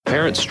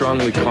Parents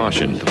strongly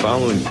caution the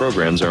following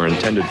programs are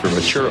intended for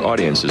mature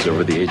audiences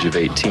over the age of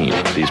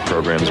 18. These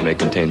programs may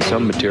contain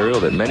some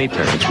material that many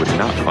parents would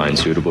not find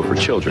suitable for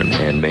children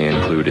and may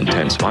include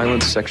intense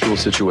violence, sexual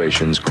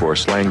situations,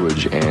 coarse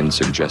language, and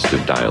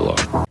suggestive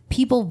dialogue.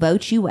 People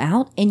vote you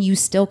out and you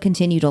still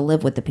continue to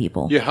live with the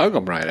people. You hug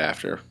them right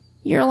after.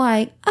 You're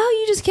like, oh,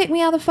 you just kicked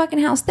me out of the fucking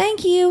house.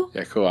 Thank you.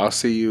 Yeah, cool. I'll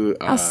see you.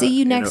 I'll see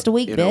you next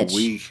week, bitch. In a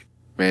week.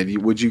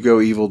 Man, would you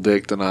go evil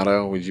Dick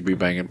Donato? Would you be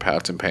banging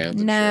pots and pans?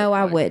 And no, shit?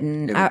 I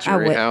wouldn't. In a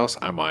jury house?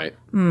 I might.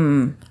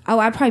 Oh,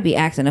 I'd probably be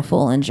acting a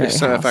fool in jury house.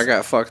 So if I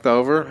got fucked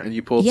over and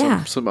you pulled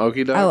some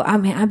okie doke? Oh, I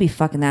mean, I'd be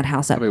fucking that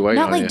house up.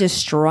 Not like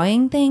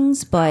destroying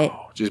things, but...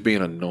 just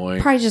being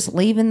annoying. Probably just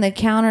leaving the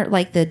counter,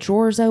 like the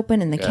drawers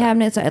open and the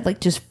cabinets. I'd like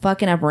just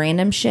fucking up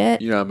random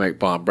shit. You know, I make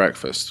bomb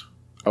breakfast.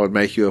 I would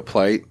make you a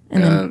plate.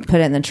 And then put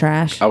it in the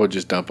trash. I would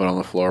just dump it on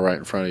the floor right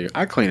in front of you.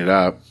 I clean it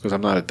up because I'm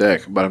not a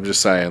dick, but I'm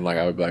just saying, like,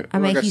 I would be like, I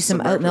make you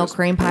some oatmeal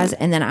cream pies,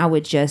 and then I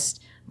would just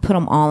put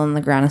them all on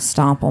the ground and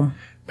stomp them.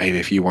 Maybe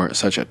if you weren't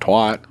such a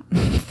twat,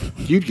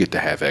 you'd get to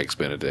have Eggs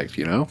Benedict,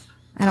 you know?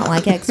 I don't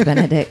like Eggs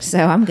Benedict,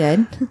 so I'm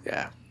good.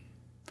 Yeah.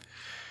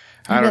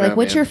 I'd be like,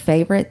 what's your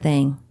favorite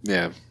thing?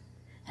 Yeah.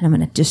 And I'm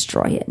going to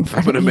destroy it in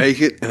front of you. I'm going to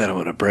make it, and then I'm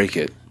going to break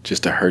it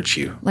just to hurt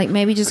you. Like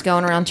maybe just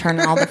going around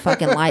turning all the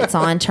fucking lights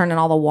on, turning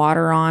all the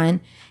water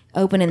on,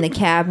 opening the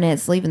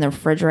cabinets, leaving the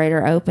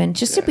refrigerator open,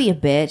 just to be a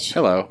bitch.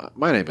 Hello,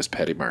 my name is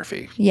Petty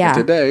Murphy. Yeah. And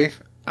today,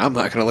 I'm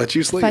not going to let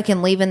you sleep.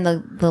 Fucking leaving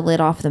the lid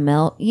off the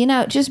milk. You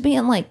know, just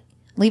being like,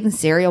 leaving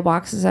cereal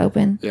boxes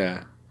open.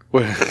 Yeah.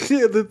 Well,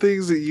 yeah, the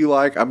things that you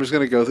like, I'm just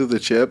going to go through the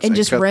chips. And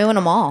just ruin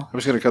them all. I'm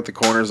just going to cut the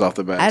corners off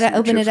the back. I'd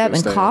open it up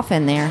and cough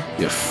in there.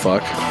 You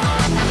fuck.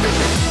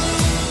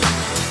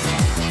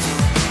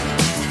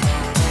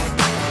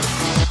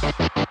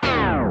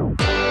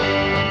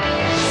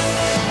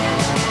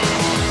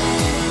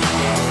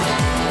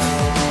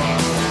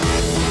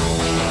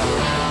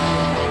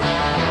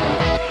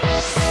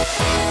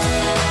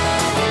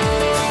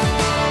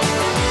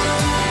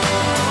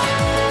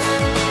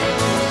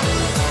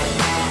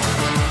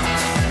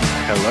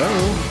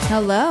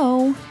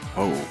 Hello.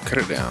 Oh, cut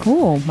it down.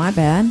 Oh, my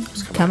bad.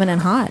 Coming in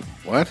hot.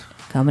 What?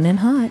 Coming in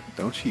hot.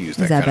 Don't you use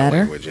that kind of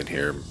language in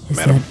here,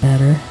 madam. Is that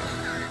better?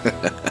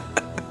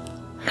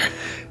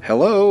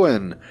 Hello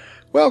and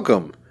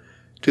welcome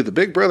to the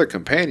Big Brother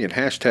Companion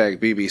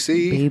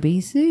 #BBC.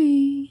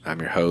 BBC. I'm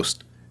your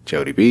host,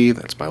 Jody B.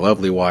 That's my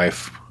lovely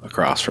wife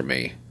across from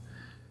me.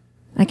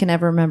 I can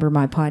never remember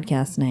my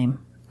podcast name.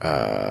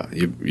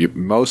 You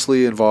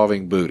mostly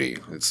involving booty.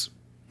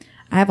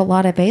 I have a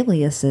lot of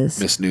aliases.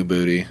 Miss New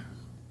Booty.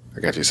 I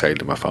got you saved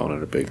to my phone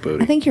at a big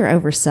booty. I think you're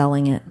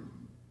overselling it.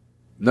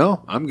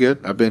 No, I'm good.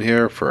 I've been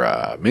here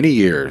for many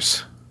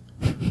years.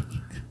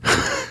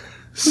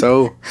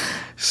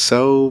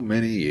 so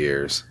many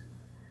years.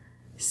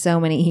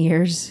 So many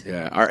years.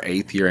 Yeah, our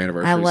 8th year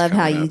anniversary. I love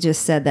how you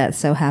just said that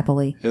so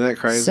happily. Isn't that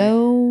crazy?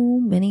 So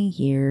many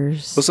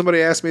years. Well,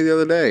 somebody asked me the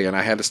other day, and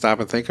I had to stop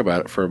and think about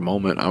it for a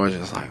moment. I was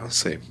just like, let's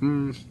see.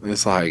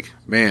 It's like,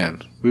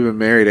 man, we've been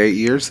married 8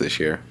 years this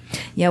year.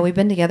 Yeah, we've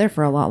been together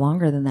for a lot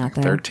longer than that,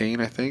 though. 13,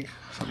 I think.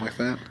 Something like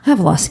that. I've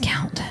lost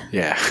count.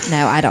 Yeah.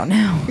 No, I don't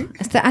know.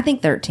 I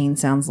think 13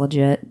 sounds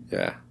legit.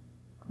 Yeah.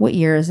 What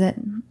year is it?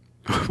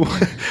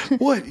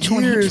 What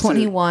year is it?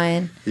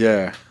 2021.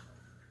 Yeah.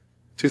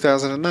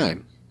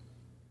 2009.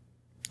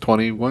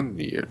 21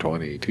 year,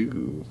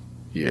 22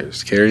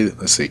 years. Carrie,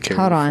 let's see. Carrie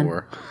Hold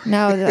on.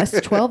 No, that's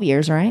 12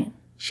 years, right?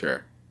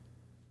 Sure.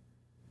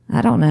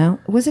 I don't know.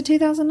 Was it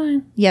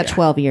 2009? Yeah,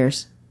 12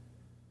 years.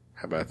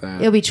 How about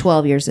that? It'll be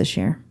 12 years this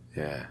year.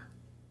 Yeah.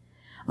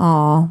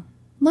 Aw.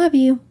 Love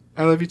you.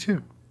 I love you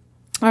too.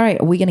 All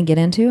right. Are we going to get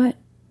into it?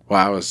 Well,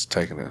 I was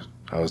taking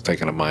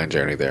a mind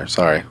journey there.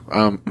 Sorry.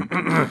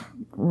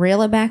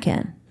 Reel it back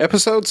in.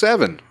 Episode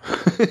 7.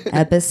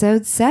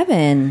 Episode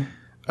 7.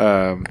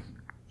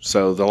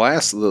 So the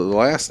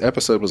last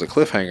episode was a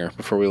cliffhanger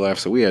before we left,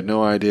 so we had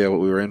no idea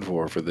what we were in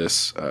for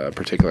this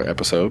particular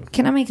episode.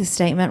 Can I make a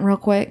statement real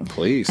quick?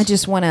 Please. I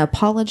just want to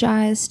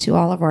apologize to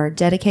all of our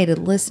dedicated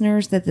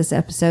listeners that this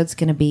episode's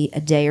going to be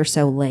a day or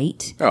so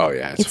late. Oh,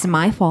 yeah. It's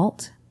my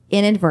fault.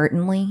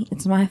 Inadvertently,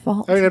 it's my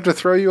fault. I didn't have to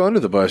throw you under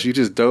the bus. You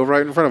just dove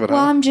right in front of it. Well,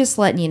 I'm just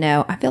letting you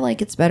know. I feel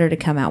like it's better to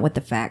come out with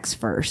the facts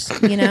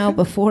first,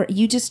 before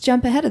you just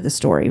jump ahead of the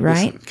story,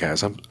 right? Listen,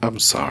 guys, I'm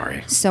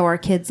sorry. So our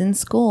kid's in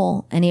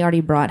school, and he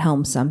already brought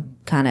home some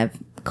kind of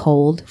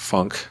cold.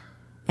 Funk.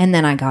 And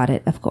then I got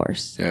it, of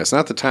course. Yeah, it's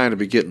not the time to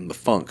be getting the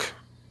funk.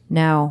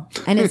 No.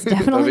 And it's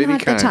definitely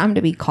not the time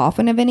to be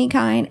coughing of any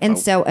kind. And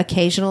so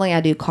occasionally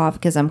I do cough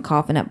because I'm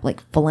coughing up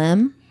like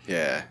phlegm.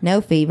 Yeah. No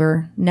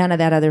fever. None of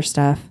that other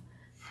stuff.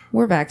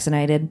 We're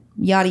vaccinated.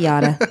 Yada,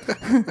 yada.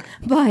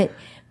 But,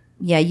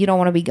 yeah, you don't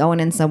want to be going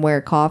in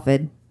somewhere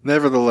coughing.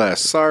 Nevertheless,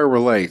 sorry we're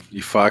late,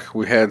 you fuck.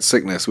 We had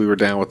sickness. We were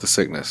down with the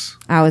sickness.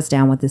 I was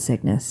down with the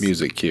sickness.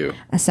 Music cue.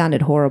 I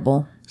sounded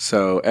horrible.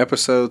 So,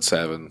 episode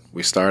 7,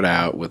 we start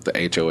out with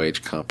the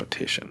HOH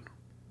competition.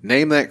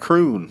 Name That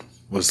Croon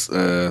was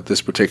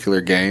this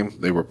particular game.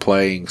 They were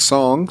playing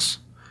songs,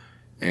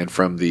 And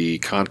from the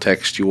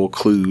contextual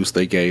clues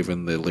they gave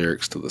in the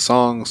lyrics to the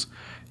songs,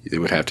 they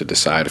would have to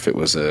decide if it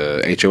was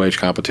a HOH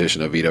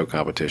competition, a veto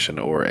competition,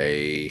 or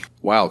a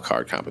wild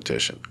card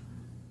competition.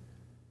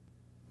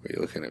 Are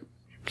you looking at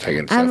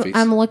taking selfies?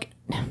 I'm looking.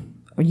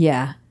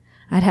 Yeah.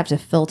 I'd have to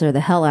filter the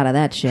hell out of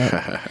that shit.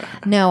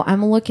 No, I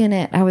was looking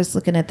at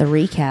the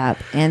recap,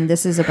 and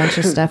this is a bunch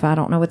of stuff I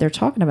don't know what they're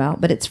talking about,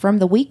 but it's from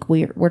the week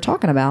we're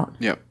talking about.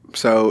 Yep.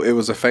 So it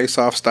was a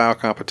face-off style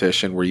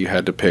competition where you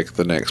had to pick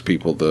the next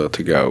people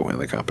to go in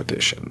the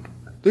competition.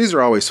 These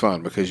are always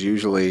fun because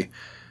usually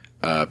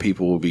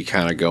people will be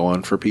kind of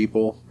going for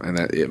people, and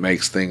that it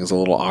makes things a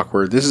little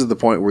awkward. This is the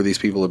point where these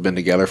people have been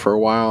together for a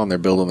while, and they're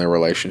building their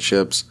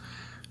relationships,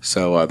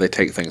 so they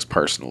take things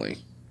personally.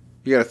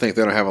 You got to think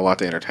they don't have a lot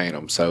to entertain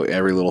them, so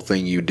every little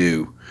thing you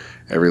do,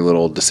 every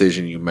little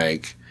decision you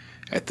make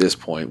at this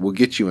point will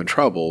get you in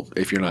trouble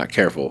if you're not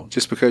careful,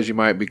 just because you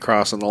might be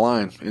crossing the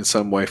line in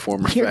some way,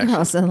 form, or You're fashion.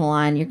 crossing the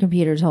line. Your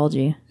computer told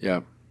you.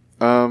 Yeah.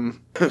 So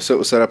it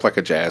was set up like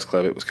a jazz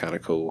club. It was kind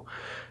of cool.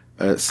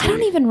 Let's see. I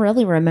don't even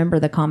really remember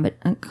the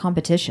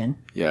competition.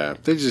 Yeah,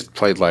 they just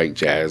played like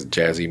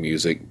jazzy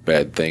music,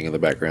 bed thing in the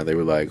background. They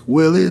were like,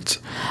 well, it's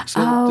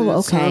something,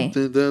 okay.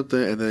 something, and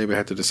then they would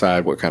have to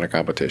decide what kind of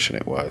competition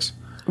it was.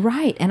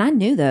 Right, and I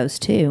knew those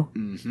too.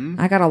 Mm-hmm.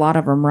 I got a lot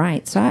of them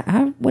right, so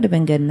I would have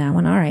been good in that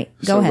one. All right,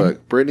 go ahead.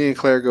 Look, Brittany and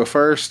Claire go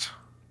first.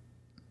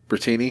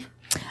 Brittany.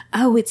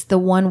 Oh, it's the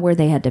one where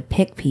they had to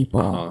pick people.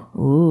 Uh-huh.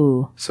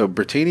 Ooh. So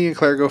Brittany and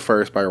Claire go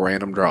first by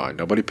random drawing.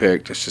 Nobody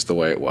picked. It's just the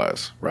way it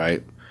was,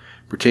 right?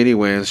 Brittany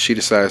wins. She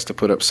decides to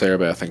put up Sarah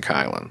Beth and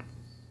Kylan.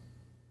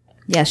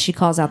 Yes, she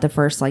calls out the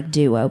first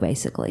duo,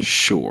 basically.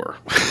 Sure.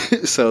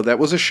 So that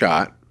was a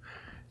shot.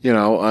 You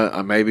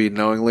know, maybe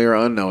knowingly or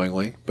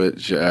unknowingly,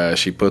 but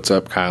she puts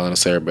up Kylan and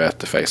Sarah Beth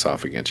to face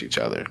off against each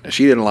other. Now,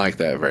 she didn't like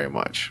that very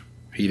much.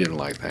 He didn't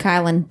like that.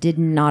 Kylan did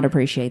not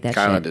appreciate that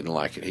Kylan shit. didn't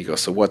like it. He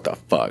goes, so what the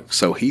fuck?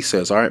 So he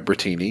says, all right,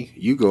 Brittany,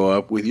 you go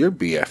up with your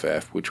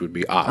BFF, which would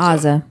be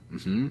Azza.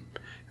 Mm-hmm.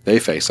 They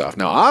face off.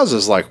 Now,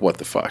 Azza's like, what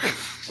the fuck?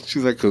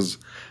 She's like, because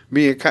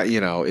me and Kylan, you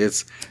know,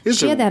 it's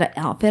she had that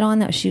outfit on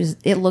that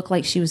it looked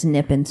like she was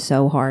nipping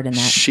so hard in that.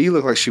 She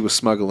looked like she was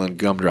smuggling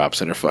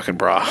gumdrops in her fucking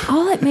bra.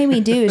 All it made me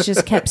do is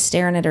just kept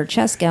staring at her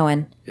chest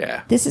going,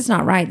 yeah, this is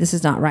not right. This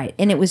is not right.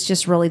 And it was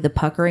just really the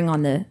puckering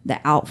on the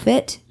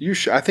outfit.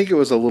 I think it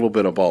was a little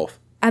bit of both.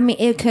 I mean,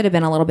 it could have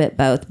been a little bit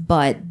both,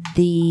 but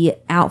the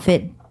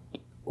outfit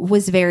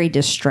was very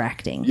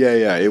distracting.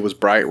 Yeah. It was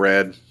bright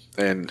red,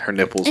 and her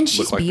nipples and she's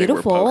looked like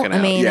beautiful. They were poking out.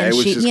 I mean, yeah, and it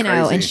was she, just you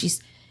know, crazy. and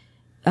she's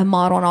a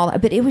model and all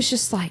that. But it was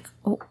just like,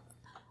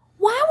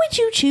 why would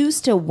you choose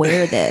to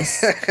wear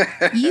this?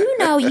 You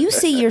know, you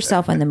see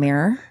yourself in the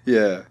mirror.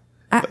 Yeah.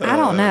 I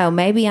don't know.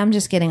 Maybe I'm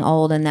just getting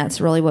old and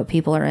that's really what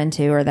people are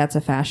into, or that's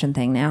a fashion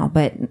thing now.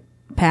 But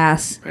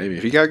pass. Maybe.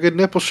 If you got good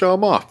nipples, show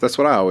them off. That's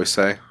what I always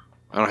say.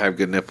 I don't have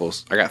good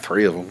nipples. I got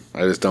 3 of them.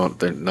 I just don't.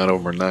 None of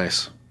them are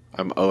nice.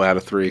 I'm 0 out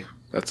of 3.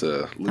 That's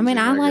a losing I mean,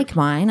 I record. like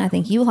mine. I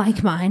think you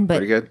like mine, but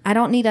Pretty good. I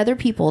don't need other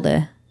people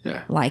to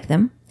like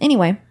them.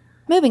 Anyway,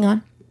 moving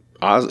on.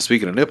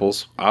 Speaking of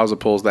nipples, Ozza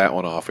pulls that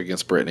one off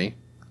against Brittany,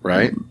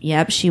 right?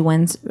 Yep, she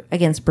wins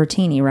against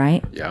Brittany,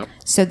 right? Yeah.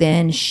 So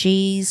then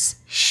she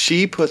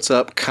puts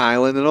up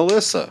Kylan and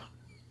Alyssa.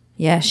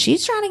 Yeah,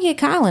 she's trying to get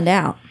Kylan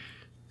out.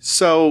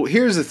 So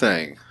here's the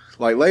thing.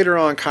 Like later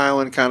on,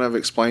 Kylan kind of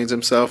explains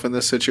himself in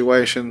this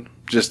situation,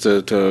 just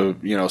to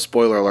you know,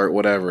 spoiler alert,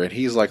 whatever. And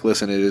he's like,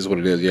 listen, it is what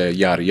it is, yeah,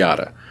 yada,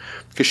 yada.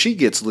 Because she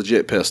gets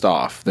legit pissed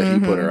off that he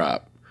put her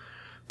up.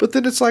 But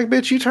then it's like,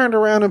 bitch, you turned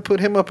around and put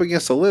him up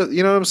against Alyssa.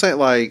 You know what I'm saying?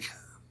 Like,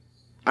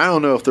 I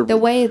don't know if the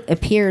way it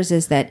appears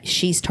is that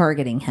she's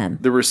targeting him.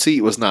 The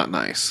receipt was not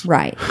nice.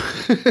 Right.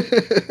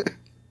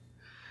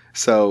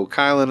 So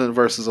Kylan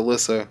versus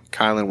Alyssa.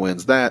 Kylan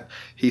wins that.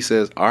 He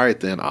says, all right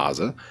then,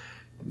 Ozza,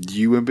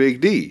 you and Big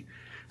D.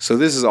 So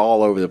this is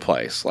all over the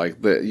place. Like,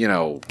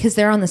 because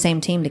they're on the same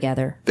team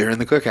together. They're in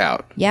the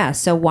cookout. Yeah.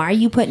 So why are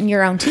you putting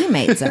your own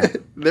teammates up?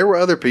 There were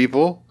other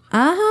people.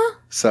 Uh-huh.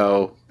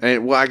 So,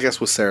 I guess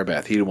with Sarah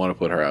Beth, he didn't want to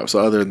put her up. So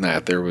other than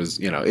that, there was,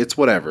 it's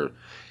whatever.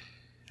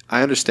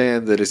 I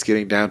understand that it's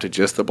getting down to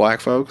just the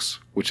black folks,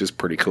 which is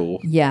pretty cool.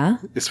 Yeah.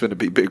 It's going to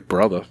be Big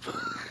Brother.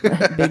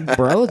 Big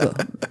Brother.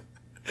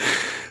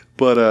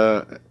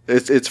 But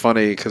it's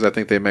funny because I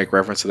think they make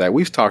reference to that.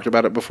 We've talked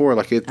about it before.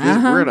 Like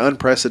we're in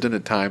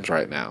unprecedented times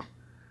right now.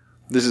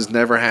 This has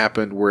never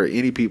happened where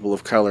any people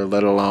of color,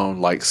 let alone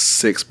like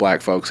 6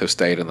 black folks, have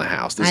stayed in the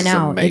house. This is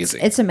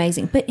amazing. It's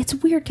amazing. But it's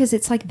weird because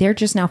it's like they're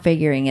just now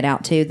figuring it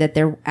out too, that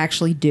they're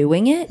actually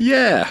doing it.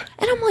 Yeah.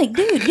 And I'm like,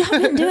 dude, y'all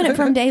been doing it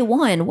from day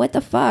one. What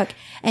the fuck?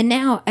 And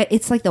now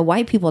it's like the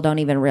white people don't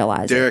even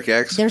realize Derek it.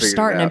 X. They're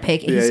starting to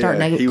pick. He's starting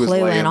to he was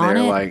clue in on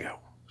it. Like,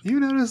 you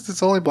notice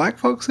it's only black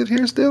folks in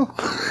here still?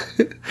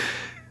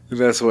 And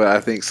that's what I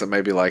think. So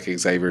maybe like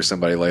Xavier,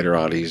 somebody later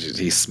on,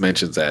 he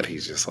mentions that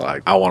he's just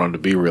like, I want him to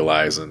be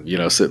realized, and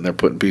sitting there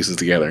putting pieces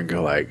together and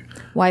go like,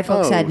 white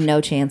folks had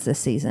no chance this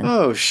season.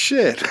 Oh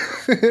shit!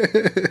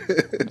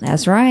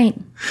 That's right.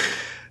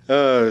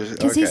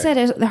 Because he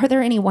said, "Are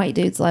there any white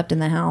dudes left in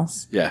the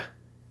house?" Yeah.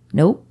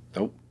 Nope.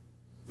 Nope.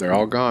 They're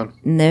all gone.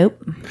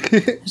 Nope.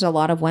 There's a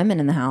lot of women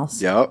in the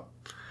house. Yep.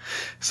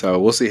 So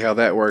we'll see how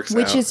that works out.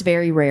 Which is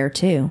very rare,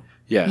 too.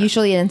 Yeah.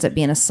 Usually it ends up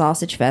being a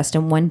sausage fest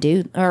and one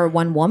dude or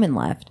one woman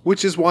left.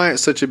 Which is why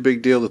it's such a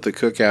big deal that the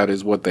cookout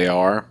is what they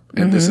are.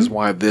 And this is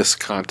why this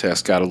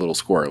contest got a little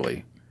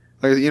squirrely.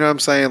 Like, you know what I'm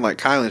saying? Like,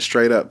 Kylan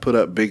straight up put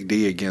up Big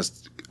D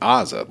against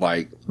Ozza.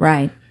 Like,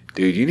 right.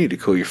 Dude, you need to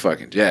cool your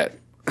fucking jet.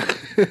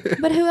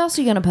 But who else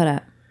are you going to put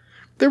up?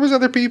 There was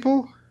other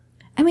people.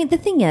 I mean, the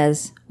thing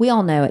is, we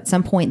all know at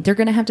some point they're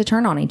going to have to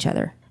turn on each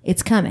other.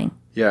 It's coming.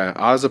 Yeah,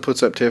 Ozza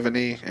puts up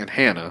Tiffany and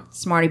Hannah.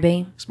 Smarty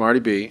B. Smarty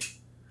B.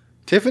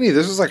 Tiffany,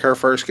 this was like her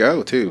first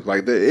go, too.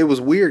 Like, it was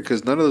weird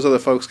because none of those other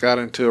folks got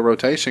into a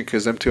rotation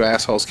because them two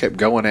assholes kept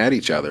going at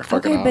each other.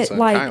 Fucking Okay, Ozza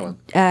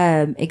but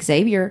and like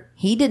Xavier,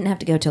 he didn't have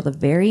to go till the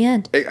very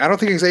end. I don't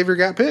think Xavier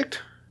got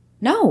picked.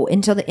 No,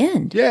 until the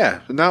end. Yeah,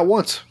 not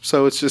once.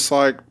 So it's just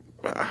like,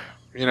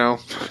 you know,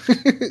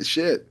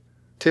 shit.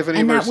 Tiffany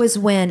And versus... that was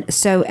when,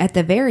 so at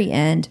the very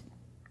end,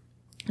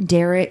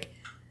 Derek...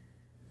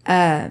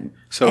 No,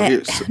 So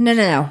here's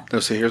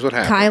what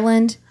happened.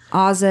 Kylan,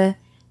 Ozza,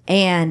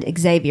 and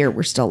Xavier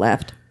were still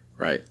left.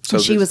 Right. So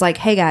And she was like,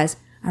 "Hey guys,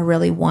 I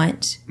really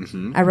want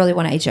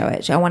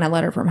HOH. I want a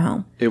letter from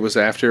home." It was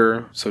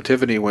after. So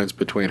Tiffany wins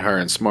between her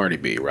and Smarty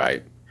B.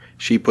 Right.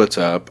 She puts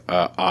up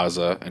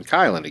Ozza and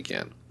Kylan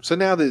again. So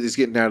now that it's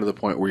getting down to the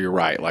point where you're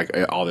right, like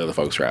all the other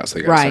folks are out, so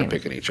they got to start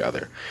picking each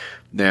other.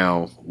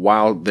 Now,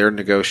 while they're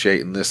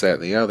negotiating this, that,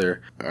 and the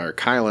other,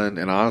 Kylan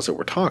and Ozza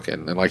were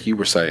talking, and like you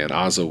were saying,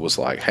 Ozza was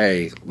like,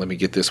 "Hey, let me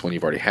get this one.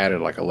 You've already had it,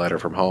 like a letter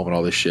from home and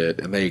all this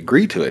shit." And they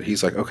agreed to it.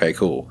 He's like, "Okay,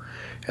 cool."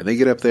 And they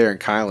get up there, and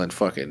Kylan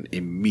fucking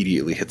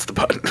immediately hits the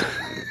button.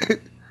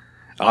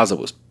 Ozza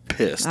was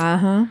pissed.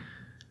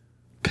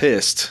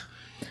 Pissed.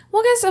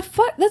 Well, guys,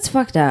 that's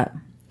fucked up.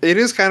 It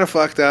is kind of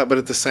fucked up, but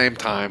at the same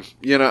time,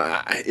 you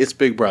know, it's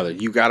Big Brother.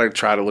 You got to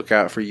try to look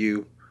out for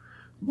you.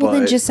 Well,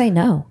 then just say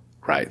no.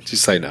 Right.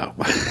 Just say no.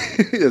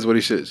 That's what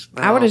he should.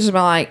 No. I would have just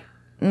been like,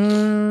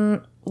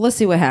 let's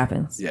see what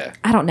happens. Yeah.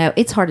 I don't know.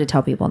 It's hard to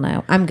tell people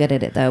no. I'm good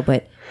at it, though.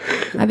 But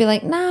I'd be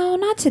like, no,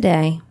 not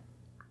today.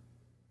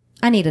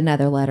 I need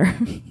another letter.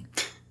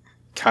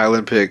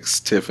 Kylan picks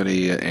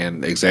Tiffany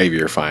and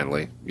Xavier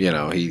finally. You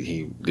know,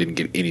 he didn't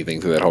get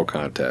anything through that whole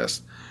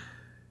contest.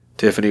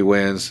 Tiffany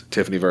wins.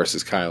 Tiffany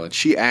versus Kylan.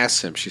 She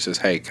asks him, she says,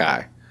 "Hey,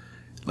 Kai,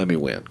 let me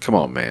win. Come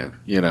on, man."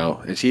 You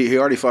know, and he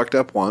already fucked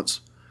up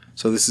once.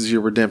 So this is your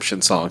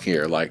redemption song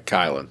here, like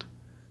Kylan.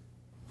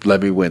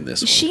 Let me win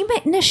this one. She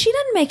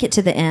doesn't make it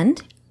to the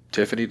end.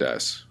 Tiffany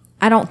does.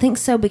 I don't think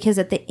so, because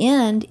at the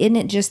end, isn't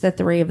it just the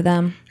three of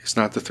them? It's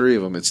not the three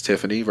of them. It's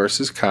Tiffany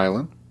versus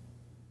Kylan.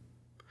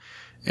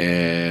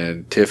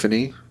 And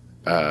Tiffany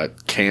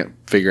can't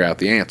figure out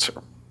the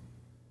answer.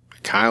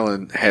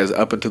 Kylan has,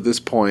 up until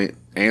this point,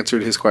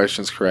 answered his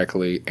questions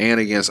correctly, and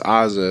against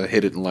Ozza,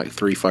 hit it in like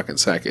 3 fucking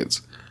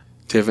seconds.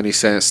 Tiffany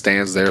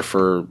stands there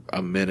for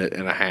a minute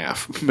and a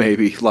half,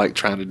 maybe, like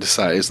trying to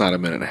decide. It's not a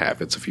minute and a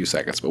half, it's a few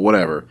seconds, but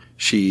whatever.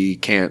 She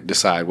can't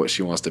decide what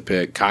she wants to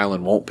pick.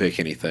 Kylan won't pick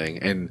anything,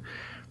 and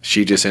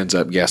she just ends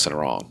up guessing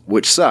wrong,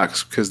 which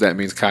sucks, because that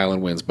means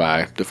Kylan wins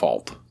by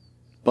default.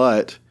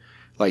 But,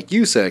 like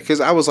you said,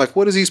 because I was like,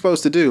 what is he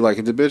supposed to do? Like,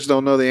 if the bitch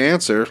don't know the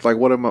answer, like,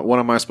 what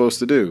am I supposed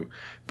to do?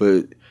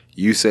 But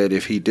you said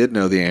if he did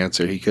know the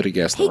answer, he could have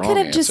guessed the wrong answer. He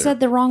could have just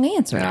said the wrong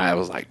answer. And I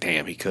was like,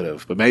 damn, he could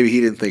have. But maybe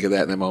he didn't think of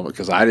that in that moment,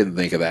 because I didn't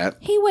think of that.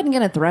 He wasn't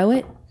going to throw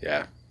it.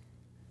 Yeah.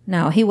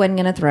 No, he wasn't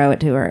going to throw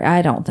it to her.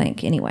 I don't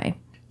think, anyway.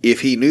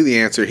 If he knew the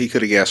answer, he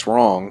could have guessed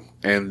wrong,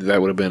 and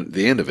that would have been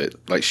the end of it.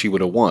 Like, she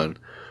would have won.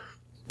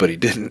 But he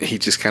didn't. He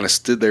just kind of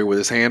stood there with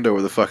his hand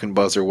over the fucking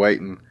buzzer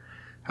waiting.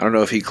 I don't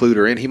know if he clued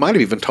her in. He might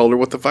have even told her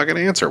what the fucking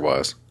answer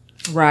was.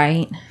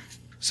 Right.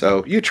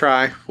 So, you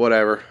try.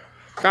 Whatever.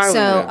 Kylan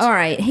wins. All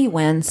right, he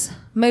wins.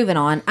 Moving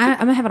on.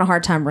 I'm having a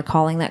hard time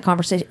recalling that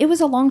conversation. It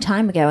was a long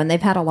time ago, and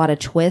they've had a lot of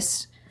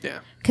twists. Yeah.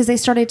 Because they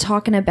started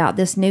talking about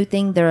this new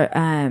thing, their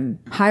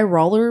high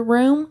roller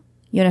room.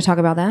 You want to talk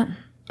about that?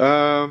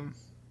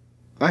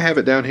 I have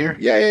it down here.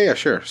 Yeah,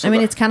 sure. So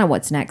it's kind of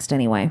what's next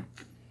anyway.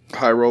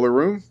 high roller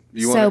room.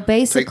 So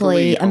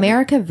basically,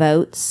 America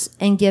votes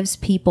and gives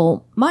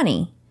people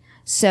money.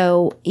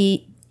 So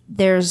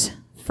there's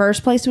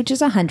first place, which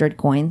is 100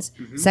 coins.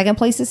 Mm-hmm. Second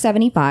place is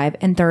 75,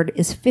 and third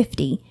is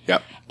 50.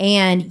 Yep.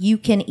 And you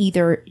can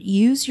either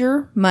use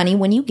your money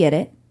when you get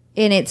it,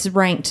 and it's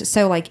ranked.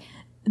 So like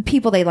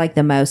people they like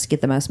the most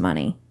get the most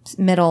money.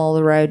 Middle of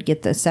the road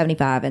get the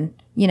 75, and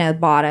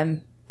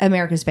bottom,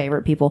 America's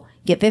favorite people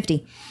get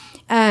 50.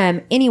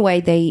 Anyway,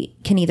 they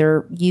can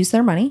either use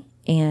their money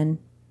and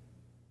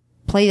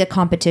play the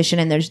competition,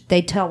 and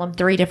they tell them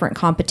 3 different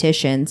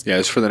competitions. Yeah,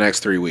 it's for the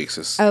next 3 weeks.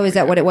 Is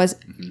that what it was?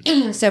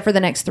 Mm-hmm. So for the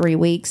next 3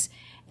 weeks.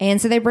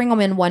 And so they bring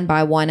them in one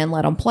by one and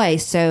let them play.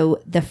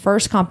 So the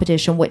first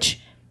competition,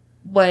 which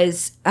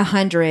was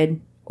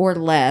 100 or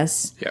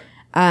less.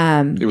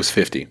 Yeah. It was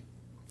 50.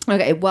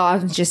 Okay, well, I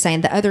was just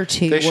saying the other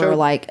two were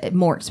like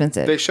more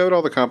expensive. They showed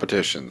all the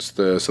competitions.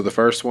 So the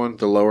first one,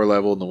 the lower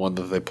level, and the one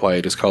that they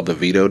played is called the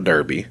Veto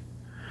Derby.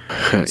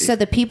 So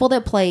the people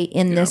that play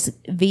in this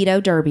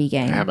veto derby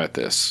game, How about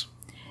this?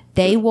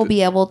 they will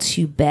be able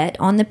to bet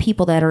on the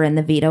people that are in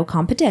the veto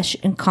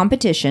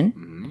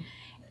competition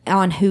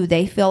on who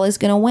they feel is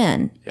going to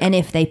win. Yeah. And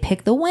if they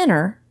pick the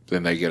winner,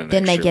 then they get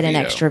an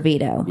extra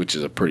veto, which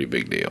is a pretty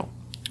big deal.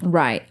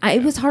 Right.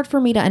 It was hard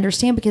for me to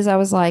understand because I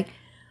was like,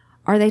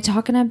 are they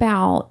talking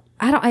about...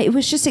 it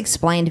was just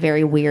explained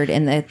very weird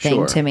in the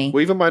thing to me.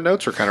 Well, even my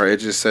notes are kind of... It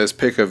just says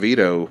pick a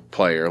veto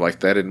player.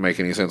 Like, that didn't make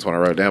any sense when I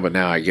wrote it down, but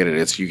now I get it.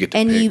 It's you get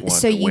to pick one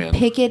so to you win.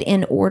 pick it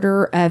in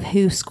order of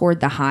who scored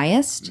the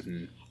highest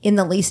in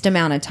the least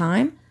amount of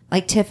time.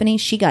 Like Tiffany,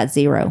 she got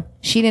 0.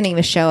 She didn't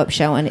even show up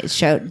showing it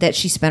showed that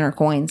she spent her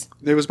coins.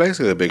 It was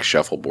basically a big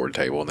shuffleboard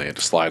table, and they had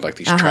to slide like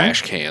these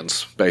trash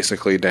cans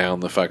basically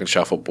down the fucking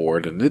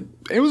shuffleboard, and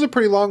it was a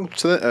pretty long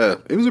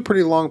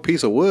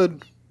piece of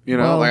wood. You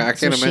know, like I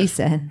can't imagine. She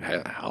said,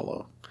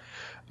 "Hello."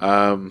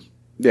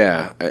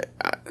 Yeah,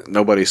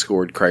 nobody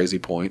scored crazy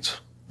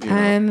points. You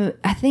know?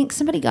 I think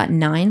somebody got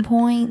 9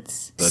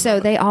 points. So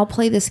they all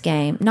play this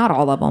game. Not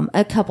all of them.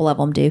 A couple of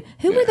them do.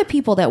 Who were the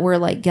people that were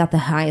like got the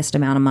highest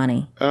amount of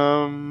money?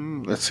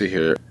 Let's see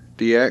here.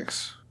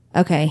 DX.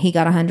 Okay, he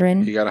got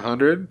 100. He got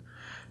 100,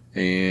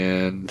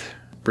 and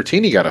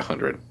Bertini got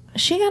 100.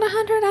 She got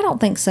 100. I don't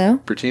think so.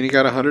 Bertini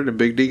got 100, and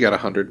Big D got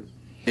 100.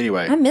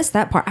 Anyway, I missed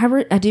that part.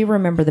 I do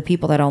remember the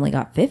people that only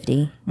got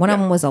 50. One of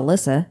them was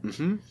Alyssa.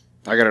 Mm-hmm.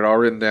 I got it all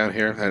written down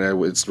here,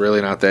 and it's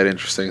really not that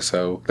interesting.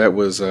 So that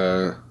was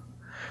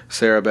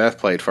Sarah Beth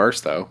played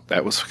first, though.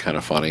 That was kind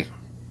of funny.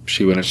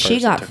 She went in first.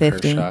 She got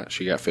 50.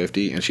 She got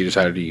 50, and she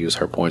decided to use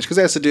her points because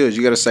that's the deal. Is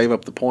you got to save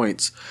up the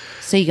points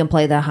so you can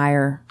play the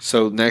higher.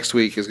 So next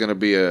week is going to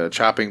be a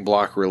chopping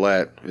block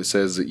roulette. It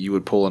says that you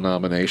would pull a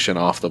nomination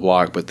off the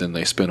block, but then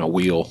they spin a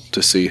wheel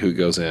to see who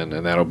goes in,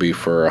 and that'll be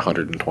for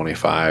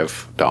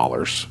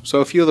 $125. So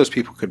a few of those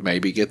people could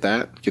maybe get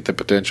the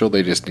potential.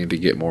 They just need to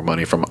get more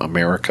money from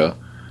America.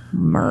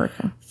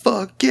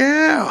 Fuck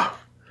yeah!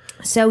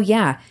 So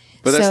yeah,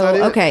 but that's not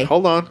it. Okay,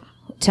 hold on.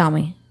 Tell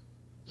me.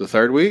 The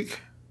third week,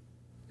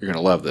 you're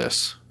gonna love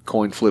this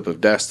coin flip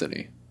of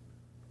destiny.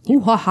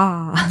 Ooh, ha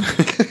ha!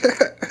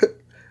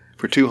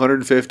 For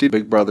 250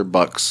 Big Brother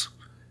bucks,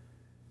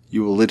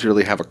 you will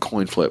literally have a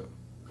coin flip,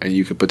 and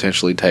you could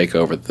potentially take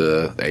over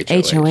the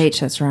HOH.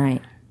 HOH, that's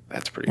right.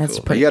 That's pretty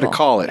cool. You got to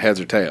call it heads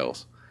or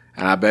tails.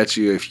 And I bet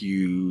you if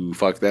you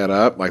fuck that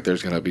up, like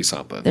there's going to be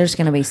something. There's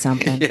going to be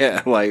something.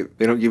 Yeah, like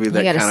they don't give you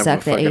that kind of a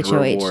fucking reward. You got to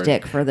suck that HOH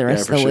dick for the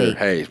rest of the week.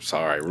 Hey,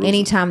 sorry.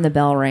 Anytime the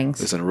bell rings.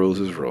 Listen, rules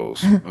is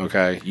rules.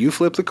 Okay? You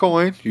flip the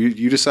coin.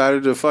 You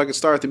decided to fucking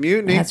start the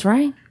mutiny. That's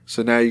right.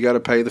 So now you got to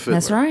pay the fiddler.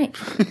 That's right.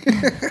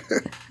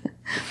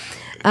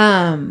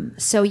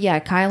 So yeah,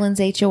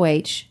 Kylan's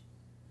HOH.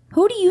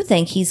 Who do you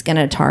think he's going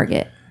to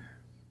target?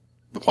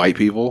 The white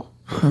people.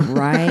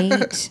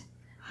 Right.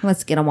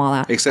 Let's get them all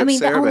out. Except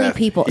Sarah the only Beth.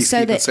 people. He's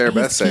so keeping that Sarah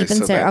Beth he's safe, keeping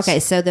so Sarah. that's- Okay,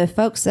 so the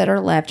folks that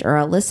are left are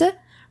Alyssa,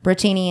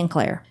 Brittany, and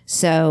Claire.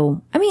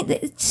 So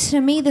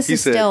to me, this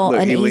is still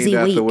an he easy leaned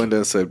out week. the window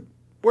and said,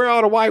 "Where are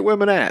all the white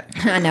women at?"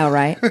 I know,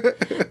 right?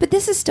 But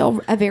this is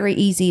still a very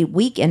easy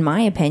week, in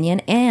my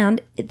opinion.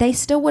 And they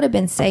still would have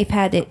been safe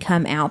had it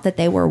come out that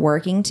they were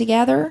working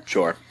together.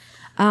 Sure.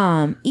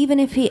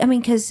 Even if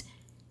because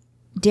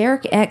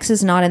Derek X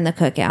is not in the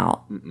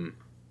cookout. Mm-mm.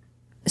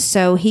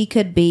 So he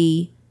could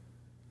be,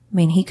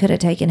 he could have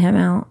taken him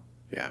out.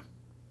 Yeah.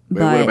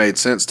 But it would have made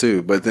sense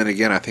too. But then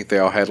again, I think they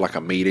all had like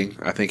a meeting.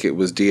 I think it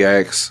was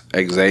DX,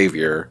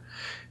 Xavier,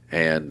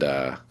 and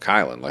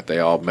Kylan. Like they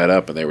all met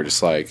up and they were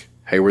just like,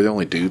 hey, we're the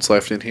only dudes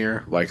left in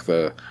here. Like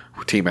the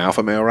Team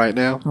Alpha Male right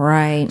now.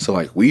 Right. So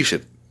like we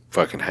should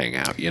fucking hang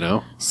out, you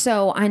know?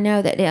 So I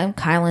know that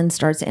Kylan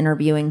starts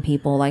interviewing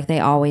people like they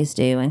always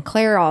do. And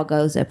Claire all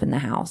goes up in the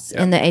house,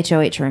 in the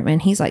HOH room.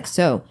 And he's like,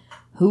 so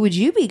who would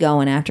you be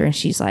going after? And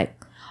she's like,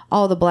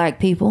 all the black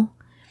people.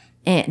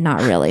 And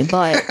not really,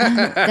 but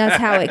that's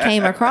how it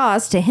came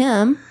across to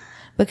him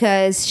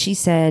because she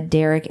said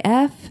Derek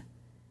F.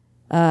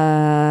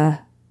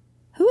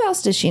 Who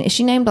else does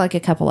she named like a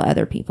couple of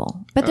other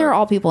people, but they're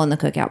all people in the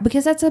cookout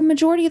because that's a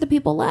majority of the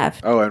people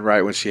left. Oh, and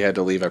right when she had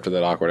to leave after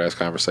that awkward ass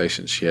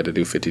conversation, she had to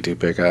do 52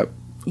 pickup.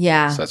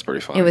 Yeah. So that's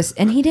pretty funny. It was,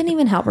 and he didn't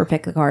even help her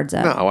pick the cards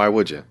up. No, why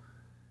would you?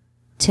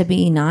 To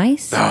be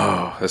nice?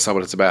 No, that's not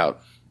what it's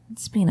about.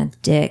 It's being a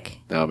dick.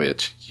 No,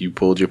 bitch. You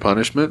pulled your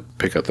punishment,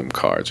 pick up them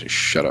cards and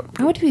shut up.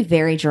 I would be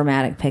very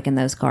dramatic picking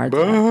those cards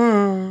up.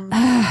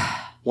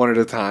 One at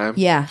a time.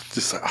 Yeah.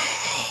 Just like,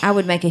 I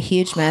would make a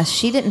huge mess.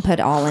 She didn't put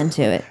all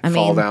into it.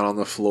 fall down on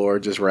the floor,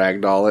 just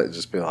ragdoll it, and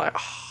just be like,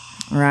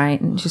 right,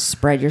 and just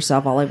spread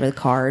yourself all over the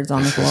cards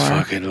on the floor. This is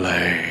fucking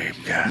lame,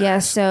 guys. Yeah,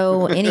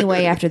 so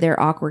anyway, after their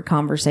awkward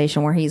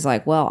conversation where he's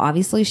like, well,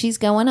 obviously she's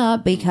going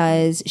up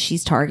because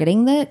she's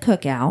targeting the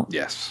cookout.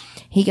 Yes.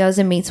 He goes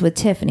and meets with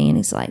Tiffany and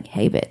he's like,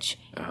 hey, bitch,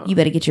 you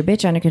better get your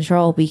bitch under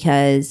control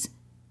because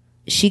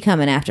she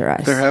coming after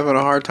us. They're having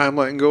a hard time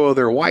letting go of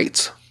their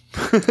whites.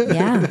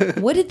 Yeah.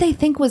 What did they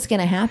think was going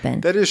to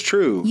happen? That is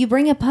true. You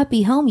bring a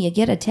puppy home, you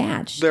get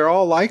attached. They're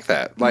all like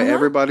that. Like, Uh-huh.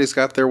 everybody's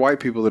got their white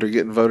people that are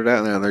getting voted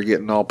out now, and they're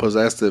getting all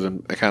possessive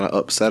and kind of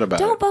upset about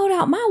Don't it. vote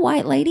out my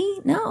white lady.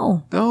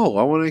 No. No,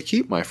 I want to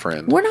keep my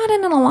friend. We're not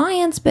in an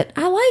alliance, but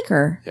I like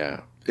her.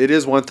 Yeah. It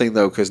is one thing,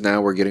 though, because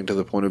now we're getting to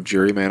the point of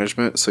jury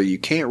management, so you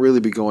can't really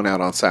be going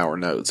out on sour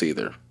notes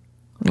either.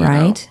 you know?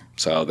 Right.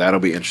 So that'll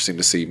be interesting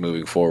to see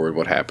moving forward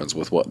what happens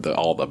with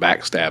all the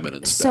backstabbing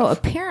and So stuff.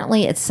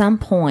 apparently at some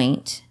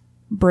point,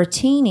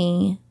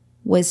 Brittini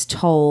was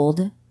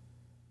told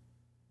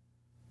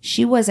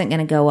she wasn't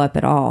going to go up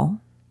at all.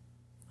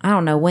 I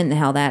don't know when the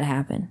hell that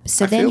happened.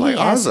 So I then feel like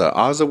he asked,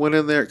 Azza went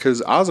in there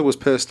because Azza was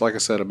pissed, like I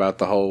said, about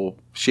the whole.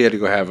 She had to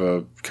go have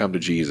a come to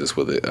Jesus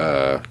with it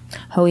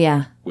oh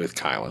yeah, with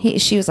Kylan.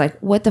 she was like,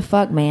 "What the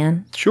fuck,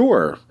 man?"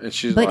 Sure, and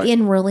she's But like,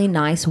 in really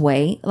nice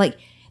way, like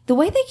the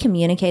way they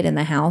communicate in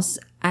the house,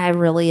 I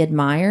really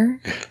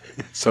admire.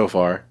 so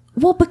far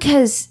Well,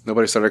 because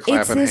nobody started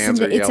clapping hands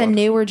or it's a yelling.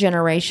 newer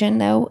generation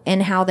though,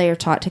 and how they are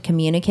taught to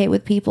communicate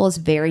with people is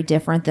very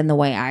different than the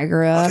way I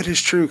grew up. That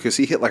is true because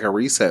he hit like a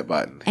reset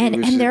button. He was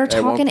And just- they're at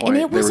one talking, and point, it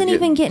they were wasn't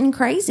even getting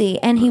crazy.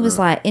 And he was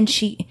like,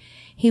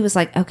 he was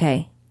like,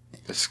 okay,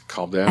 Just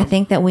calm down. I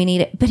think that we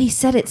need it. But he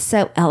said it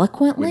so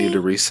eloquently. we need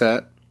to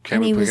reset. Can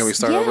And we he can we was-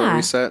 start over yeah. and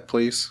reset,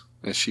 please?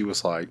 And she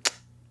was like,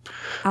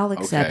 I'll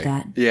accept okay.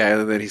 that. Yeah,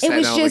 and then he sat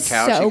was down on the just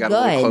couch. so He got a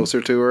little good.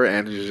 closer to her,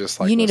 and he was just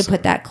like, You need to "Listen."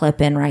 put that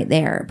clip in right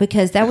there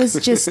because that was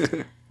just,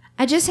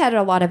 I just had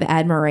a lot of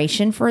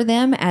admiration for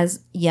them as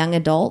young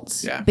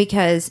adults Yeah.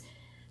 because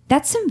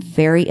that's some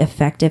very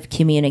effective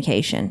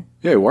communication.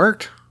 Yeah, it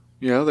worked.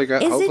 You know, they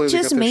got. Is hopefully it they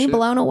just got their me shit.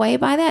 blown away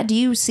by that? Do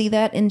you see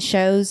that in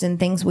shows and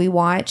things we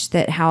watch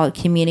that how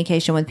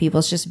communication with people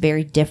is just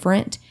very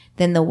different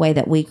than the way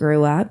that we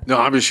grew up? No,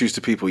 I'm just used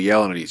to people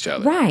yelling at each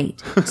other. Right.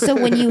 So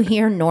when you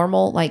hear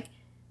normal, like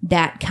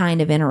that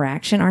kind of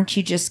interaction, aren't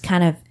you just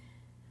kind of,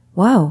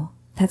 whoa,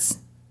 that's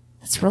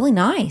really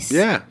nice.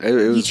 Yeah, it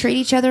You was. treat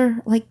each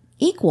other like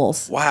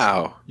equals.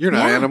 Wow, you're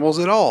not Yeah. animals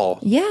at all,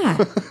 Yeah.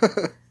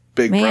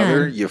 Big Man.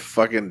 brother. You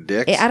fucking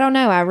dicks. I don't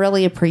know. I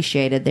really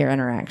appreciated their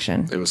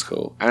interaction. It was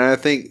cool. And I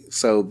think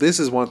so. This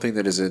is one thing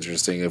that is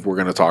interesting. If we're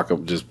going to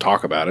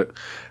talk about it,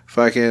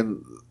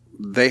 fucking,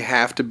 they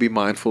have to be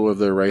mindful of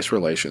their race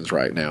relations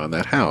right now in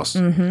that house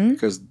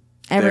because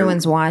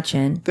Everyone's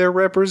watching. they're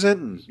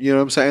representing. You know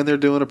what I'm saying? They're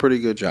doing a pretty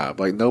good job.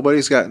 Like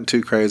nobody's gotten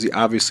too crazy.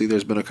 Obviously,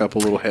 there's been a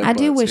couple little headbutts. I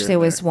do wish here there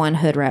and was one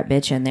hood rat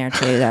bitch in there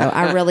too, though.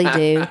 I really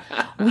do.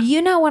 Well,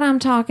 you know what I'm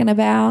talking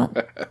about.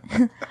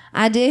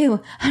 I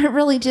do. I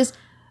really just.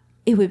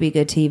 It would be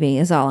good TV.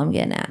 Is all I'm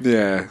getting at.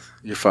 Yeah,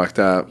 you fucked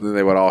up. Then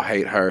they would all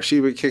hate her. She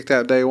would get kicked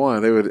out day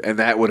one. They would, and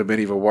that would have been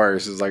even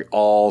worse. It's like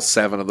all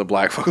 7 of the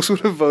black folks would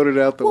have voted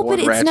out the Well, one but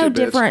it's ratchet no bitch.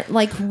 different.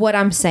 Like what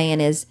I'm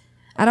saying is,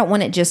 I don't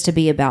want it just to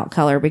be about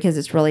color because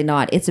it's really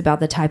not. It's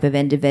about the type of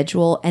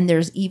individual, and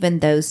there's even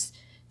those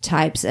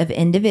types of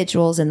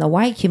individuals in the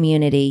white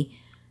community,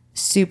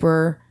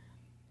 super.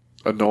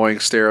 Annoying,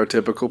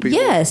 stereotypical people.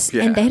 Yes,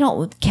 Yeah. and they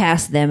don't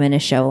cast them in a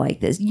show like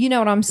this. You know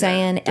what I'm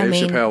saying? I Dave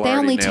mean, Chappelle they already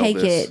only nailed take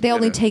this, it. They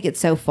only you know. take it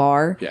so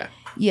far. Yeah.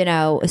 You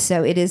know,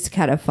 so it is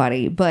kind of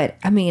funny. But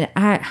I mean,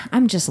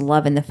 I'm just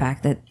loving the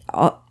fact that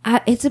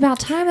it's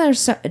about time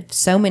there's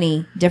so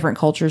many different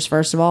cultures,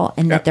 first of all,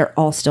 and that they're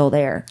all still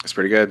there. It's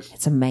pretty good.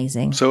 It's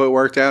amazing. So it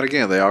worked out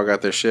again. They all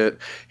got their shit.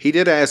 He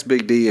did ask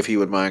Big D if he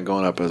would mind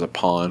going up as a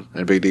pawn,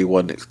 and Big D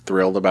wasn't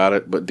thrilled about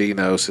it. But D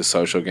knows his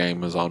social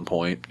game is on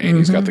point, and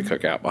he's got the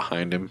cookout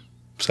behind him.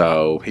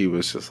 So he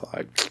was just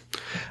like,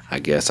 I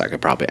guess I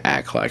could probably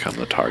act like I'm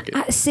the target.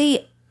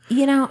 See,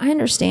 you know, I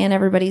understand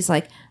everybody's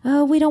like,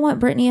 oh, we don't want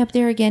Brittany up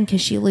there again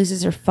because she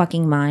loses her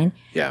fucking mind.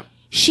 Yeah.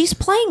 She's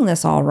playing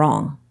this all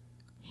wrong.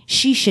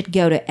 She should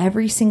go to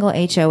every single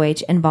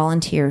HOH and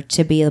volunteer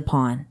to be the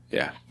pawn.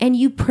 Yeah. And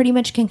you pretty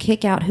much can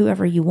kick out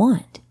whoever you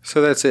want.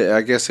 So that's it.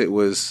 I guess it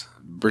was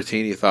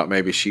Brittany thought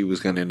maybe she was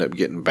going to end up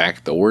getting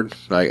backdoored.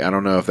 Like, I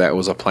don't know if that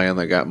was a plan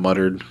that got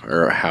muttered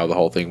or how the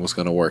whole thing was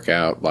going to work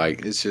out.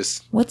 Like, it's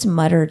just What's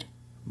muttered?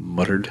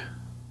 muttered.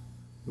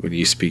 When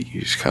you speak,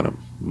 you just kind of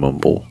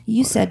mumble.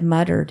 You said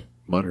muttered.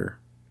 Mutter.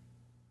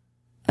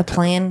 A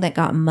plan that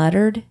got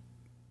muttered?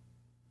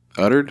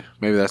 Uttered?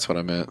 Maybe that's what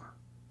I meant.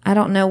 I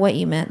don't know what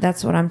you meant.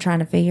 That's what I'm trying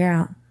to figure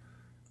out.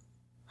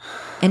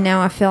 And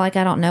now I feel like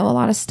I don't know a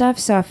lot of stuff,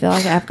 so I feel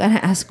like I've got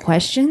to ask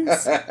questions.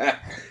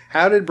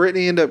 How did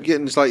Brittany end up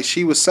getting, like,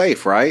 she was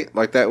safe, right?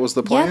 Like, that was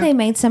the plan? Yeah, they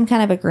made some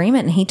kind of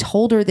agreement, and he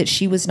told her that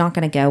she was not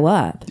going to go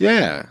up.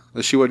 Yeah,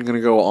 that she wasn't going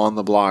to go on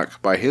the block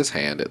by his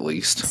hand, at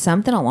least.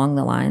 Something along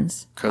the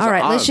lines. 'Cause All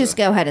right, let's Ozzy- just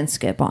go ahead and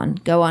skip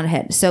on. Go on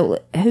ahead. So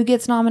who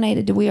gets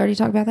nominated? Did we already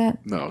talk about that?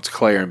 No, it's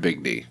Claire and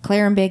Big D.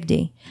 Claire and Big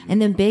D.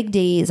 And then Big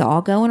D is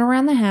all going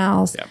around the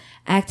house Yep.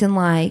 acting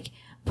like,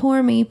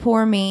 poor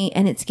me.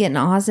 And it's getting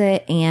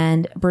Ozzy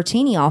and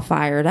Bertini all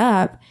fired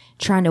up,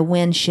 trying to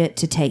win shit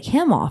to take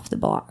him off the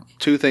block.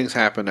 2 things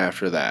happened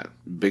after that.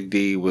 Big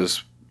D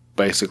was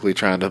basically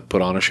trying to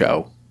put on a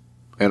show.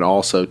 And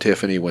also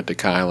Tiffany went to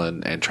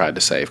Kylan and tried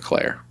to save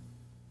Claire.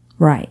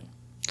 Right.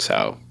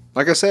 So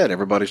like I said,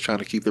 everybody's trying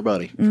to keep their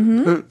buddy.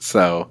 Mm-hmm.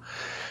 So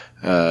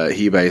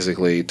she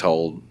basically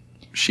told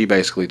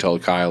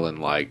Kylan,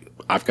 like,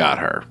 I've got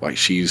her. Like,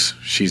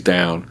 she's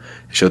down.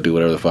 She'll do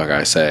whatever the fuck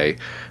I say.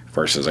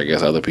 Versus, I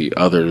guess,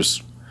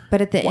 others. But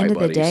at the end of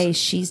the day,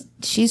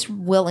 she's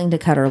willing to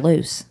cut her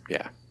loose.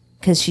 Yeah.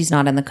 Because she's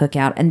not in the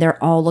cookout. And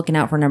they're all looking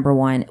out for number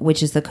one,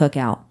 which is the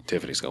cookout.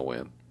 Tiffany's going to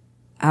win.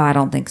 Oh, I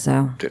don't think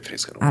so.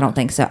 Tiffany's going to win. I don't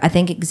think so. I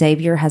think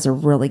Xavier has a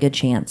really good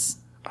chance.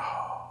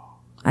 Oh.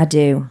 I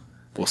do.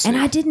 We'll see. And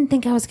I didn't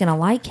think I was going to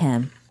like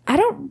him. I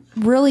don't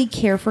really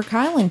care for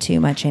Kylan too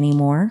much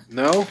anymore.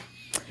 No?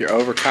 You're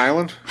over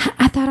Kylan?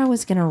 I thought I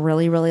was going to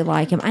really, really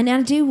like him. I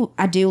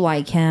do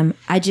like him.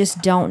 I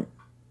just don't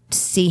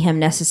see him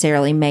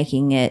necessarily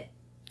making it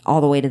all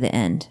the way to the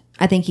end.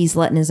 I think he's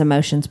letting his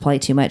emotions play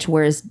too much.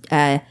 Whereas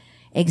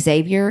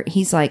Xavier,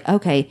 he's like,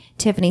 okay,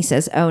 Tiffany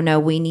says, oh no,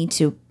 we need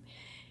to.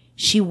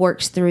 She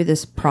works through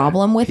this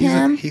problem with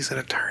him. He's an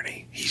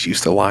attorney. He's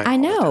used to lying. I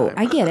know.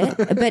 I get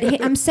it.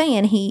 But I'm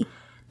saying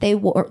they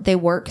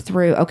work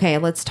through, okay,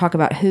 let's talk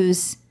about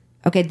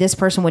okay, this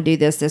person would do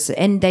this,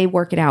 and they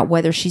work it out,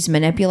 whether she's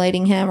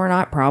manipulating him or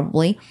not,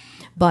 probably.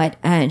 But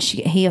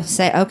he'll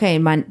say, okay,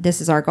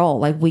 this is our goal.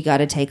 Like, we got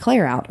to take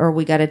Claire out, or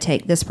we got to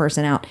take this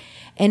person out.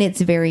 And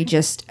it's very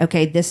just,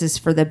 okay, this is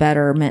for the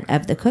betterment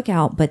of the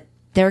cookout. But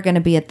they're going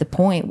to be at the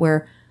point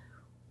where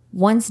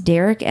once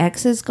Derek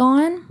X is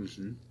gone,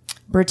 mm-hmm.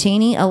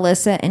 Brittany,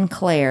 Alyssa, and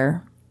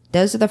Claire,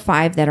 those are the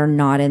 5 that are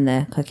not in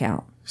the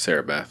cookout.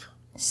 Sarah Beth,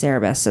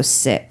 so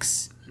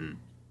 6. Mm-hmm.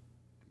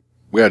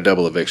 We got a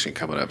double eviction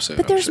coming up soon.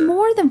 But there's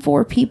more than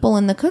 4 people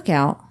in the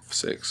cookout.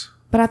 6.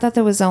 But I thought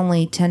there was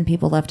only 10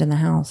 people left in the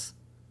house.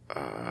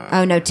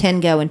 Oh, no,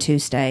 10 go and 2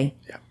 stay.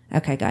 Yeah.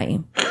 Okay, got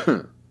you.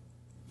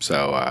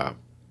 So,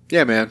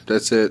 yeah, man,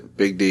 that's it.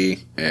 Big D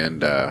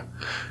and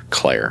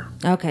Claire.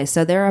 Okay,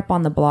 so they're up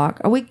on the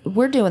block.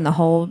 We're doing the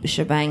whole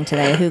shebang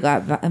today. Who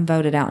got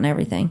voted out and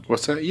everything?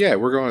 What's that? Yeah,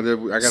 we're going.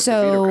 I got the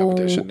veto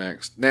competition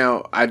next.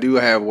 Now, I do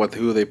have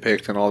who they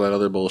picked and all that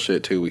other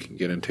bullshit too. We can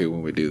get into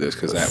when we do this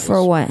because that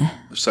for what?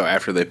 So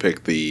after they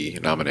pick the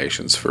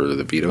nominations for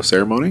the veto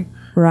ceremony,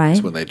 right?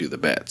 That's when they do the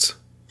bets.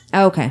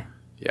 Okay.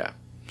 Yeah.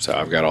 So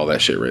I've got all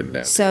that shit written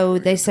down. So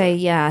they say,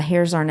 yeah,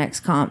 here's our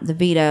next comp, the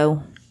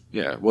veto.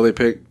 Yeah. Well, they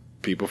pick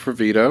people for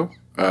veto.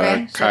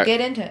 Okay, so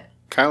get into it.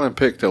 Kylan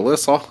picked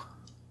Alyssa.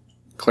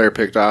 Claire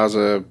picked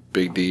Azza.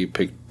 Big D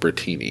picked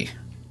Brittany.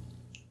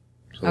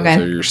 So those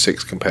are your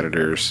 6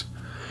 competitors.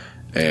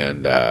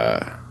 And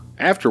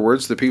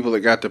afterwards, the people that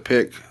got to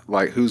pick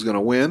like who's going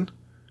to win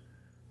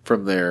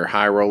from their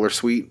high roller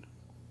suite,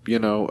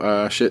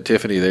 shit,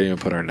 Tiffany, they didn't even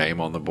put her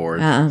name on the board.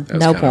 That's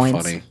no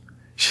points. Funny.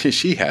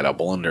 She had a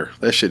blunder.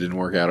 That shit didn't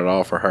work out at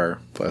all for her.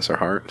 Bless her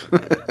heart.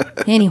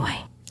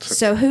 Anyway,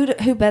 so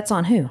who bets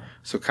on who?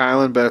 So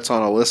Kylan bets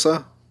on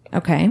Alyssa.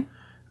 Okay.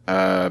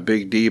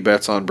 Big D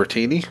bets on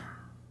Brittany.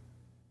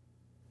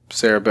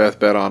 Sarah Beth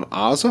bet on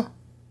Azza.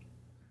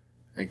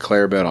 And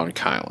Claire bet on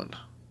Kylan.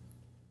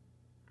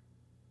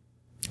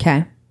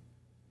 Okay.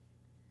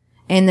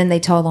 And then they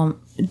told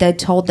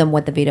them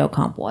what the veto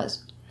comp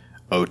was.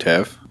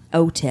 Otev.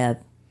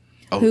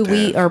 Who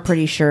we are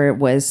pretty sure it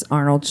was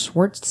Arnold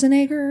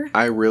Schwarzenegger.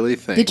 I really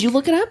think. Did you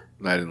look it up?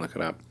 I didn't look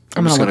it up.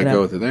 I'm just going to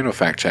go with it. There's no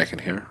fact checking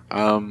here.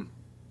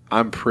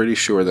 I'm pretty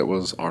sure that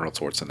was Arnold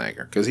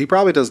Schwarzenegger because he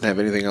probably doesn't have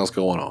anything else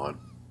going on.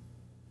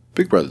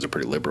 Big Brother's a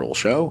pretty liberal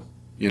show,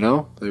 They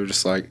were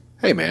just like,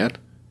 hey man,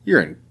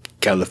 you're in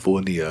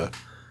California.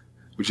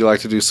 Would you like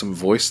to do some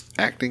voice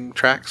acting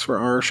tracks for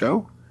our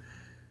show?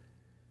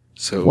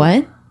 So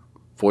what?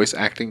 Voice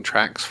acting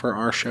tracks for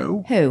our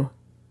show? Who?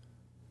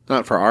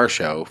 Not for our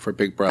show, for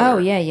Big Brother. Oh,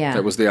 yeah.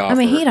 That was the offer. I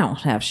mean, he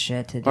don't have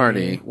shit to do.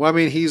 Arnie. Well, I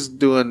mean, he's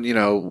doing,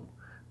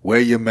 wear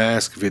your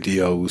mask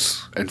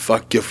videos and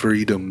fuck your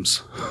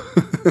freedoms.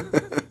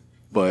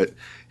 But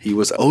he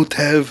was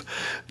Otev,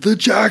 the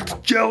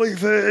jacked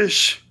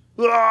jellyfish.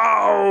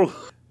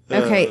 Oh!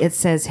 Okay, it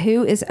says,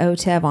 who is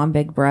Otev on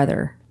Big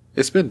Brother?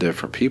 It's been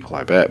different people,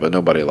 I bet, but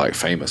nobody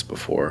famous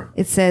before.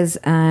 It says,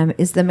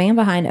 is the man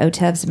behind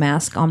Otev's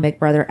mask on Big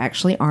Brother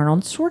actually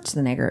Arnold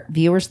Schwarzenegger?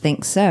 Viewers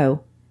think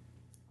so.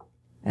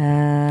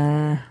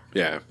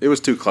 Yeah, it was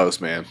too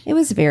close, man. It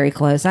was very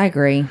close. I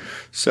agree.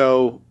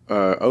 So,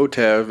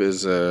 Otev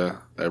is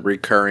a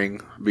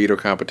recurring veto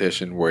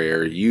competition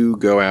where you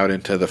go out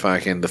into the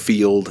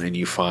field and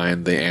you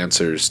find the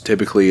answers.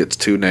 Typically, it's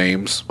 2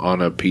 names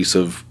on a piece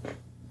of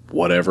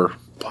whatever,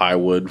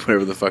 plywood,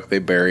 whatever the fuck they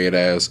bury it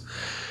as.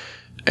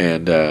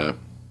 And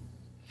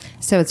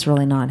so it's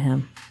really not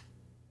him.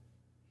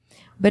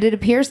 But it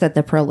appears that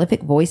the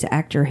prolific voice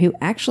actor who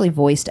actually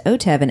voiced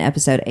Otev in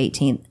episode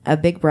 18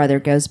 of Big Brother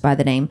goes by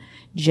the name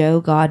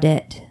Joe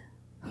Gaudette.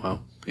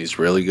 Well, he's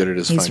really good at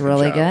his He's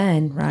really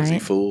job, good, right? He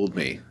fooled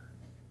me.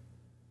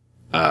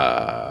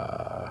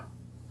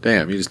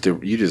 Damn, you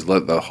just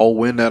let the whole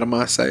wind out of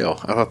my sail.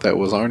 I thought that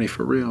was Arnie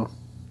for real.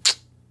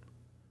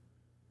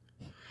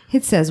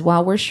 It says,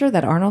 while we're sure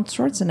that Arnold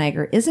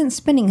Schwarzenegger isn't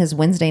spending his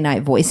Wednesday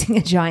night voicing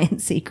a giant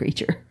sea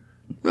creature.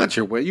 Not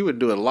your way. You would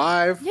do it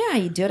live. Yeah,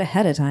 you do it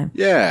ahead of time.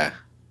 Yeah.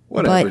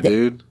 Whatever,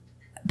 dude.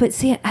 But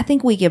see, I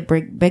think we give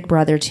Big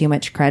Brother too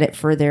much credit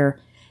for their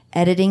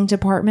editing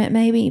department,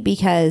 maybe,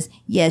 because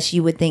yes,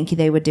 you would think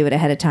they would do it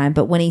ahead of time.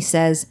 But when he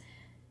says,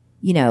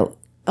 you know,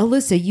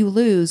 Alyssa, you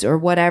lose or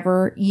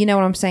whatever, you know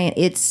what I'm saying?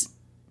 It's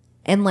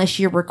unless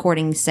you're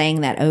recording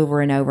saying that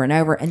over and over and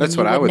over, and That's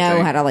then what I you would would know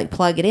think. how to like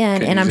plug it in.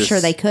 Can And you I'm sure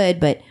just- they could,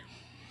 but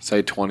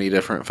Say 20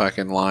 different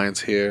fucking lines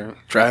here.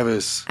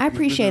 Travis. I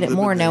appreciate it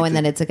more knowing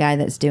that it's a guy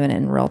that's doing it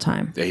in real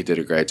time. Yeah, he did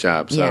a great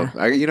job. So,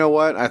 Yeah. you know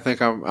what? I think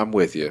I'm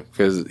with you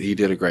because he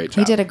did a great job.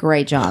 He did a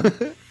great job.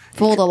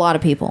 Fooled a lot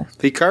of people.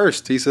 He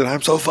cursed. He said,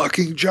 "I'm so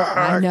fucking jacked."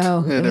 I know.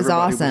 And It was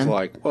everybody awesome. was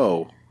like,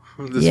 "Whoa,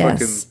 this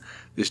Yes.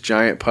 this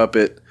giant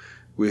puppet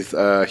with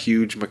a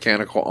huge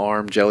mechanical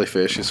arm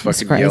jellyfish is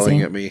fucking crazy.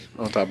 yelling at me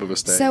on top of a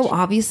stage." So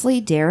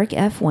obviously Derek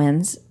F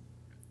wins.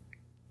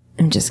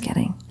 I'm just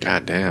kidding.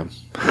 God damn.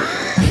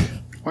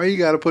 Why you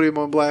got to put him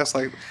on blast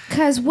like?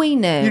 Because we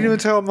You didn't knew even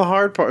tell him the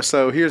hard part.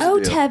 So here's the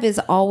deal. OTEV is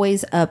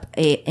always up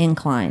a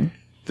incline.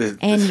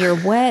 And you're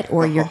wet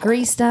or you're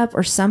greased up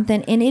or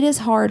something. And it is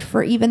hard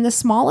for even the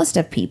smallest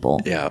of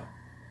people. Yeah.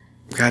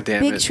 God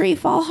damn Big it. tree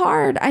fall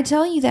hard. I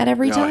tell you that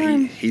every No,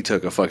 time. he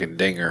took a fucking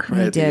dinger. He at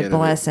the end did, of it.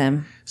 bless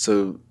him.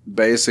 So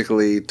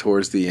basically,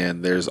 towards the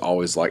end, there's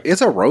always like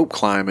it's a rope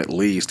climb at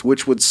least,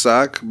 which would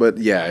suck. But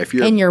yeah, if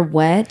you're And you're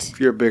wet. if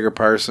you're a bigger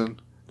person,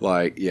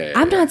 like yeah,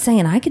 I'm not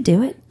saying I could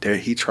do it.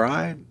 He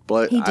tried,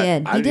 but He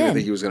did. I He didn't even did.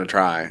 think he was gonna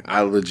try.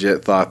 I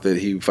legit thought that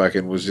he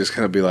fucking was just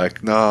gonna be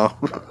like, no.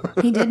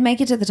 He did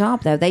make it to the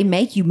top, though. They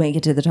make you make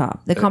it to the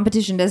top. The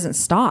competition doesn't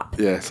stop.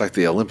 Yeah, it's like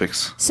the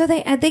Olympics. So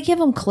they give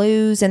them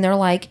clues, and they're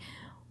like,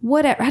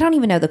 whatever. I don't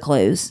even know the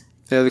clues.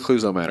 Yeah, the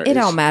clues don't matter. It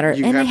don't matter.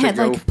 You And they have to had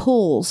go like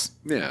pools,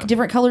 Yeah.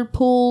 different colored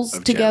pools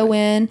to go jelly.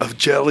 in. of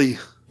jelly.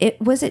 It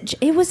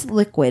was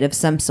liquid of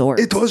some sort.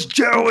 It was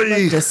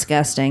jelly.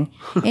 Disgusting.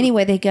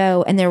 Anyway, they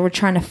go and they were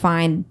trying to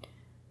find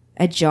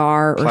a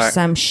jar or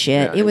some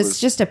shit. Yeah, it was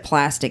just a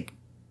plastic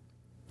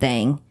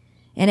thing,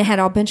 and it had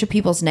a bunch of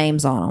people's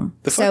names on them.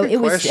 The So fucking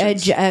it was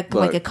questions. like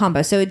Look. a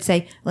combo. So it'd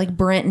say like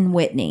Brent and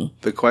Whitney.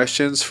 The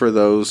questions for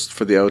the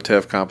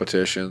OTEF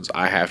competitions,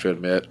 I have to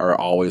admit, are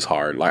always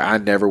hard. Like I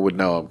never would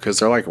know them because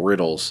they're like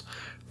riddles.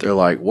 They're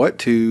like, what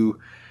to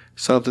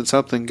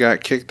something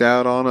got kicked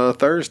out on a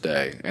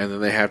Thursday, and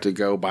then they have to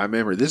go by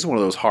memory. This is one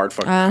of those hard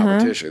fucking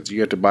competitions. You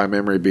have to by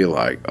memory be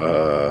like,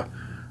 well,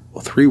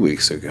 3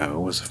 weeks ago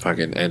was a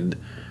fucking, and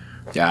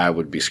yeah, I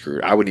would be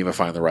screwed. I wouldn't even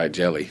find the right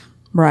jelly.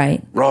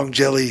 Right. Wrong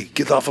jelly.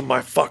 Get off of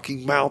my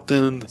fucking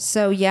mountain.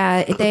 So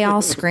yeah, they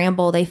all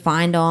scramble. They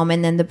find them,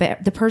 and then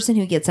the person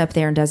who gets up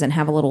there and doesn't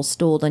have a little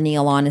stool to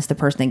kneel on is the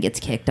person that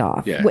gets kicked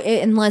off. Yeah.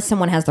 Unless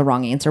someone has the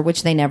wrong answer,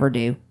 which they never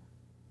do.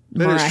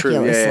 That is true.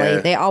 Miraculously,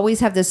 Yeah. they always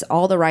have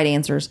all the right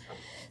answers.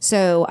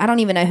 So I don't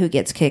even know who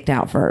gets kicked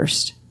out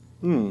first.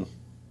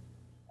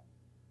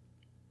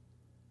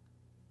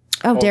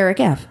 Oh, Derek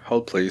F.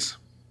 Hold please.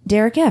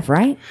 Derek F.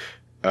 Right?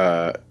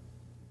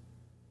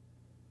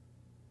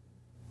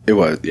 It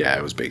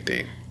was Big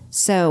D.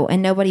 So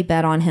and nobody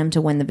bet on him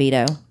to win the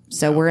veto.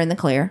 So we're in the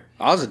clear.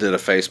 Ozzy did a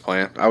face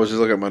plant. I was just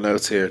looking at my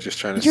notes here, just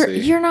trying to see.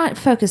 You're not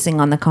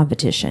focusing on the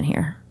competition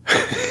here.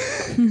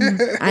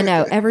 I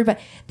know everybody.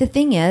 The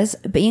thing is,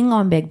 being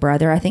on Big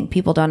Brother, I think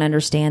people don't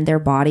understand their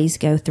bodies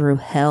go through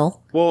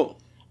hell. Well,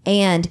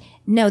 And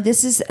no,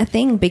 this is a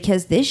thing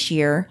because this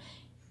year,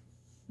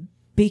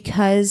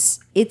 because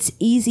it's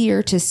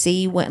easier to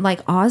see when, like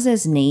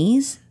Oz's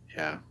knees.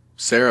 yeah.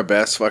 Sarah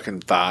Beth's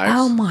fucking thighs.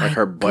 Oh my like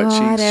her butt God!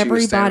 cheeks. She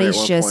was standing Everybody's at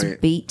one just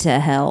point. beat to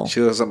hell. She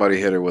let somebody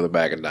hit her with a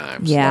bag of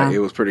dimes. Yeah. Like, it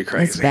was pretty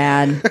crazy. It's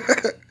bad.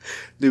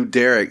 Dude,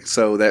 Derek.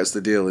 So that's the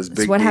deal. Is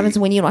It's Big what D, happens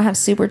when you don't have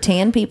super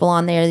tan people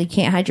on there. You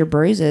can't hide your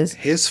bruises.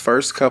 his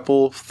first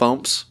couple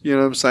thumps, you know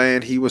what I'm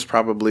saying? He was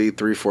probably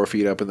 3-4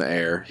 feet up in the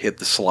air, hit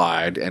the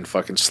slide, and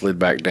fucking slid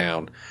back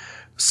down.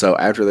 So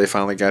after they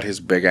finally got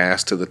his big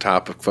ass to the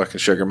top of fucking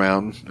Sugar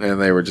Mountain,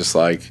 and they were just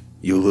like,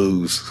 "You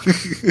lose."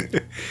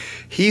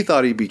 He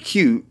thought he'd be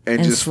cute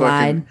and just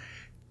slide.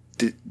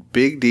 fucking.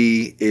 Big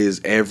D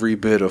is every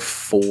bit of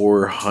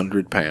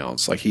 400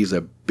 pounds. Like he's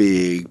a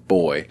big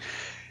boy.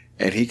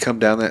 And he come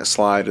down that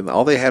slide, and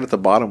all they had at the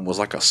bottom was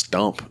like a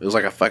stump. It was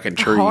like a fucking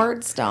tree.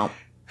 Hard stomp.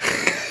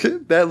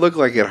 That looked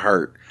like it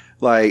hurt.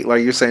 Like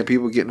you're saying,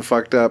 people getting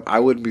fucked up. I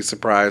wouldn't be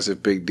surprised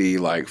if Big D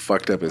like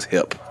fucked up his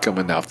hip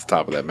coming off the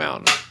top of that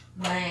mountain.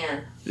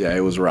 Man, Yeah,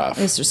 it was rough.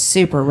 this was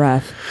super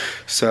rough.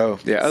 So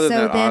yeah, other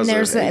So than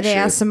then that, they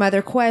ask some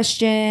other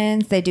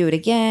questions. They do it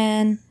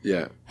again.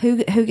 Yeah.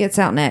 Who gets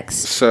out next?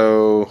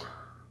 So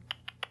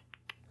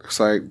looks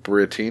like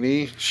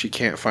Brittini, she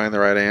can't find the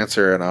right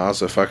answer, and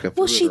Ozza fucking.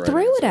 Well, she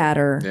threw it at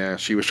her, Yeah,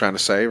 she was trying to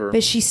save her.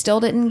 but she still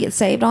didn't get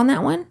saved on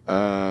that one.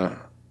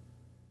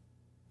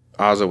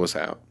 Ozza was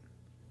out.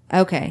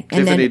 Okay,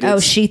 and Tiffany then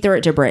did she threw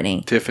it to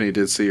Brittany. Tiffany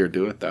did see her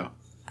do it though.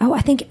 Oh,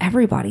 I think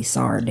everybody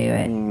saw her do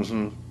it.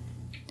 Mm-hmm.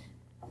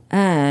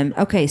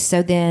 Okay,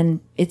 so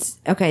then it's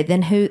okay.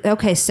 Then who?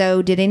 Okay,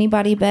 so did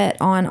anybody bet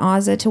on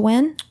Ozza to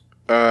win?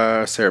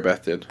 Sarah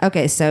Beth did.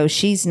 Okay, so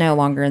she's no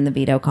longer in the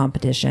veto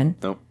competition.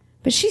 Nope.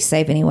 But she's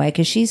safe anyway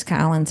because she's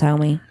Kylan's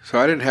homie. So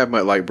I didn't have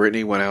my, like,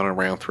 Brittany went out in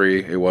round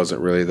 3. It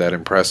wasn't really that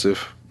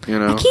impressive, you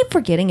know? I keep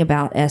forgetting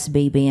about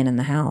SB being in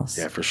the house.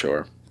 Yeah, for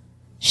sure.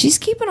 She's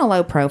keeping a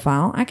low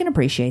profile. I can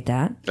appreciate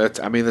that. That's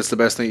the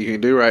best thing you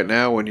can do right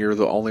now when you're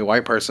the only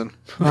white person.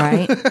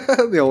 Right.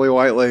 The only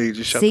white lady.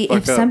 Just shut the fuck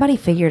up. See, if somebody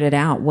figured it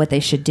out, what they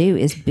should do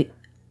is be...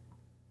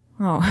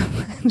 Oh,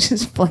 I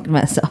just flicked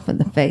myself in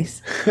the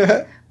face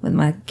with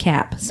my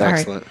cap. Sorry.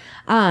 Excellent.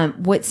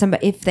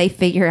 If they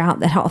figure out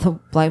that all the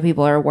black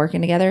people are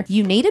working together,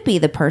 you need to be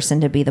the person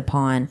to be the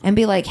pawn and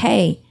be like,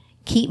 hey,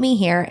 keep me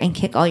here and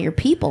kick all your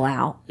people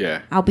out.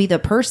 Yeah. I'll be the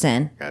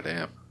person.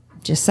 Goddamn.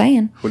 Just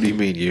saying. What do you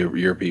mean,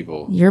 your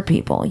people? Your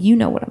people. You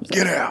know what I'm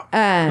saying. Get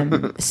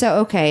out. So,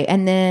 okay.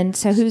 And then,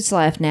 so who's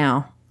left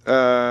now?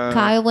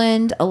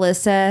 Kylan,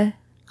 Alyssa,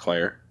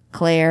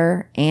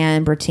 Claire,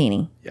 and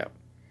Brittany. Yep.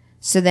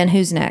 So then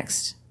who's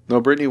next? No,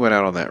 Brittany went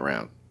out on that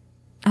round.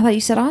 I thought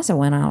you said Ozza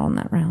went out on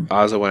that round.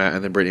 Ozza went out,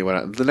 and then Brittany went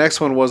out. The next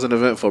one wasn't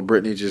eventful.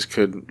 Brittany just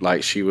couldn't,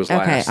 like, she was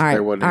last. Okay, all right.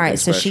 There wasn't All right,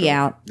 anything so she special.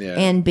 out. Yeah.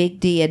 And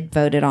Big D had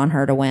voted on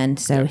her to win,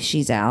 so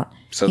she's out.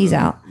 So he's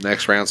out.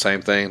 Next round,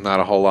 same thing. Not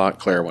a whole lot.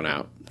 Claire went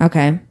out.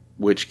 Okay.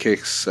 Which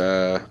kicks,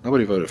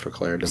 nobody voted for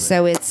Claire, did they?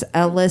 So it's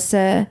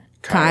Alyssa,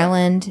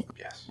 Kylan.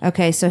 Yes.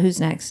 Okay, so who's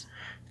next?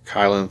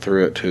 Kylan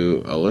threw it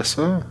to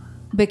Alyssa.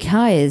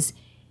 Because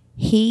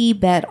he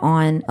bet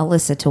on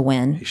Alyssa to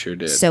win. He sure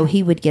did. So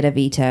he would get a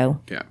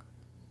veto. Yeah.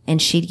 And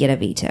she'd get a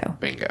veto.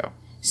 Bingo.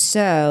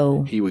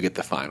 So. He would get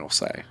the final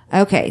say.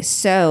 Okay,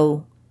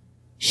 so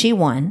she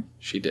won.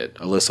 She did.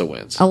 Alyssa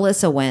wins.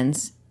 Alyssa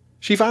wins.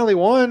 She finally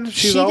won.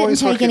 She didn't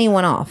take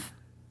anyone off.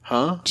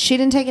 Huh? She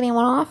didn't take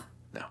anyone off?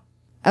 No.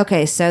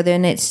 Okay, so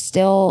then it's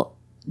still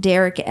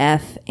Derek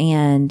F.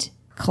 and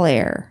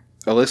Claire.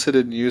 Alyssa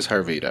didn't use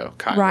her veto.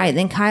 Kylan. Right,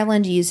 then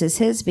Kylan uses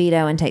his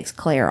veto and takes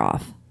Claire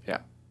off. Yeah.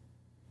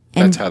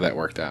 And, That's how that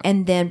worked out.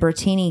 And then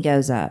Brittany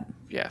goes up.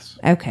 Yes.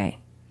 Okay.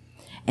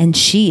 And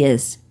she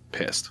is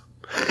pissed.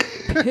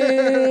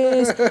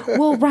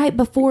 Well, right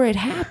before it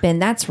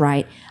happened. That's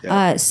right.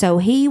 Yeah. So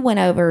he went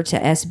over to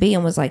SB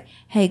and was like,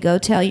 hey, go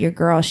tell your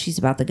girl she's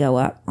about to go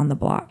up on the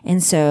block.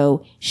 And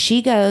so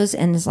she goes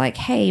and is like,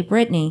 hey,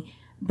 Brittany,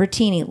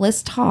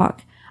 let's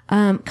talk.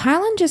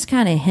 Kylan just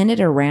kind of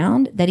hinted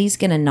around that he's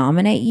going to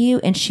nominate you.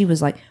 And she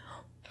was like,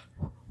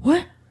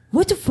 what?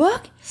 What the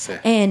fuck?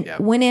 And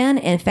went in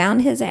and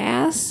found his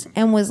ass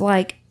and was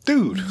like,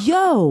 dude,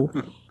 yo.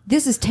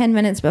 This is 10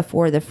 minutes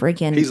before the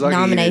freaking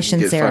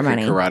nomination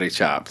ceremony. Karate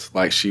chopped.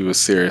 Like, she was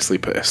seriously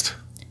pissed.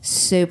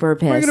 Super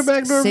pissed.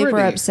 Super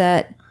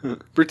upset.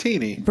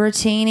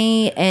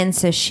 Brittany. And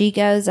so she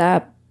goes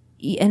up.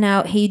 And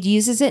now he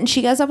uses it and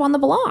she goes up on the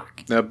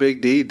block. Now,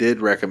 Big D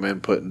did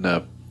recommend putting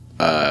up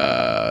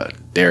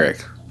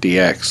Derek,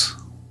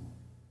 DX.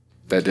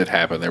 That did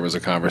happen. There was a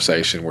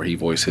conversation where he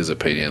voiced his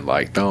opinion.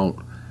 Like, don't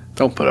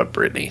put up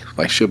Brittany.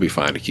 Like, she'll be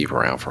fine to keep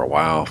around for a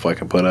while. If I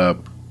can put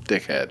up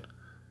dickhead.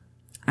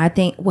 I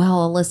think,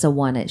 well, Alyssa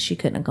won it. She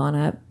couldn't have gone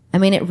up. I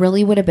mean, it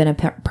really would have been a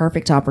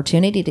perfect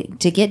opportunity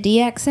to get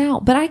DX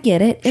out, but I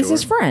get it. It's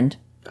his friend.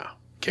 No,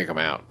 kick him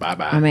out.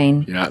 Bye-bye. I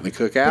mean, you're not in the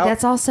cookout. But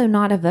that's also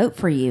not a vote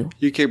for you.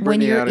 You kick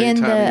Brittany out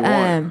anytime you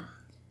want.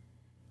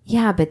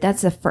 Yeah, but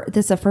that's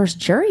the first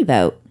jury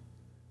vote.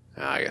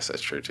 Oh, I guess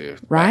that's true, too.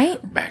 Right?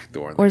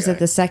 Backdoor. Or is it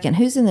the second?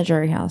 Who's in the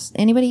jury house?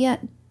 Anybody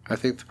yet? I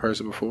think the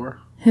person before.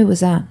 Who was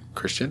that?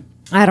 Christian.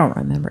 I don't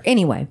remember.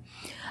 Anyway.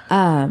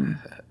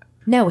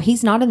 No,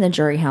 he's not in the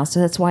jury house,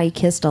 so that's why he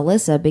kissed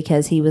Alyssa,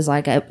 because he was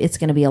like, it's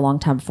going to be a long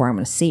time before I'm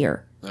going to see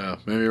her. Oh,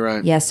 maybe you're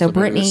right. Yeah, so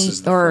Brittany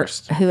or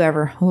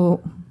whoever,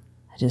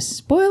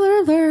 spoiler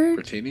alert.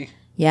 Brittany?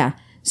 Yeah.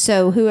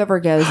 So whoever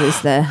goes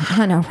is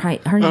I know,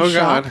 right? Her name's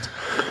shocked.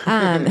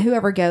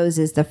 Whoever goes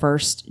is the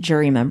first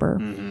jury member.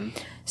 Mm-hmm.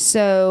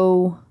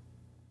 So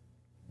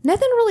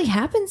nothing really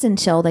happens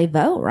until they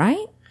vote,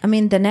 right? I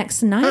mean, the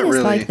next night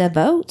is like the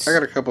votes. I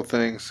got a couple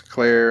things.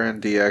 Claire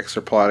and DX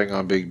are plotting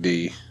on Big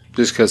D.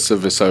 Just because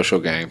of the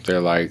social game.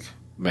 They're like,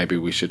 maybe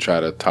we should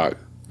try to talk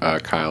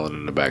Kylan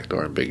in the back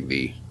door and Big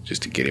D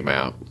just to get him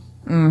out.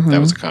 Mm-hmm. That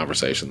was a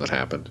conversation that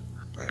happened.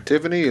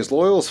 Tiffany is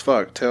loyal as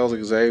fuck. Tells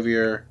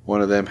Xavier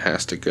one of them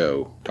has to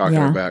go. Talking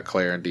about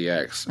Claire and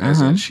DX.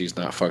 As in she's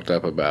not fucked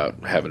up about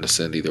having to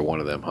send either one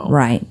of them home.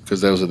 Right.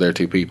 Because those are their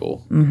two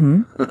people.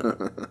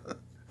 Mm-hmm.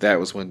 That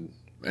was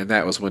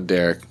when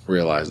Derek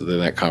realized that in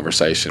that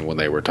conversation when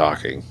they were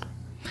talking.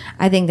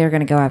 I think they're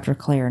going to go after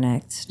Claire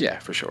next. Yeah,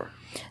 for sure.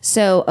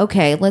 So,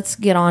 okay, let's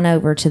get on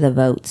over to the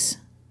votes.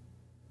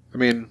 I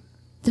mean,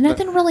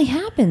 nothing really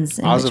happens.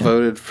 Ozzy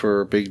voted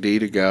for Big D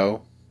to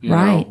go. You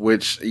know,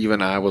 which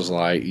even I was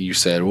like, you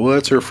said, well,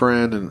 it's her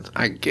friend, and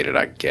I get it,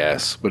 I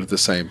guess. But at the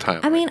same time,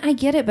 I mean, I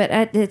get it, but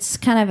it's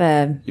kind of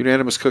a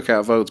unanimous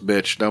cookout votes,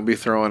 bitch. Don't be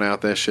throwing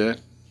out that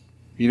shit.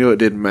 You knew it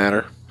didn't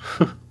matter.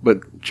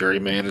 But jury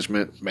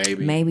management,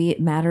 maybe. Maybe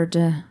it mattered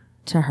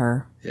to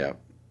her. Yeah.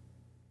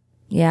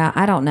 Yeah,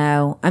 I don't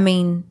know. I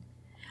mean,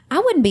 I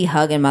wouldn't be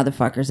hugging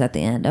motherfuckers at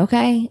the end,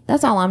 okay?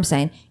 That's all I'm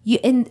saying.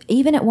 And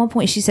even at one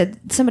point,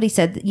 somebody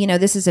said,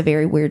 this is a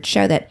very weird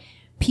show that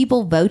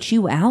people vote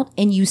you out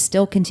and you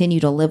still continue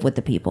to live with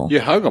the people. You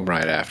hug them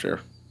right after.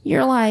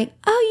 You're like,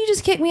 oh, you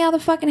just kicked me out of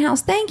the fucking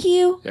house. Thank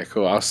you. Yeah,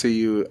 cool. I'll see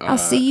you. I'll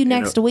see you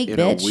next week, bitch.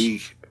 In a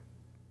week.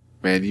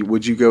 Man,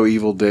 would you go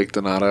evil Dick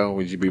Donato?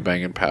 Would you be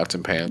banging pots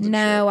and pans?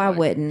 No, I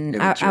wouldn't.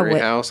 In a jury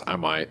house, I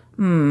might.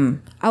 Oh,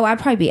 I'd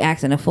probably be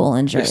acting a fool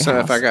in jury So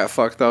house. if I got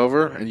fucked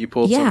over and you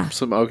pulled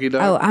some okie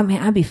doke? Oh, I mean,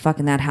 I'd be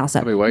fucking that house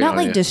up. I'd be waiting Not on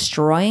like you.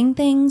 destroying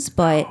things,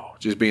 but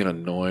Just being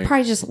annoying.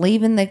 probably just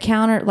leaving the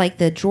counter, like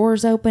the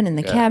drawers open and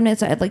the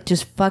cabinets. I'd like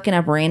just fucking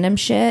up random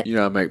shit You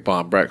know, I make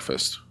bomb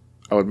breakfast.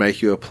 I would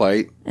make you a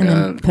plate and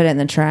then put it in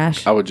the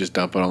trash. I would just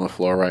dump it on the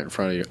floor right in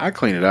front of you. I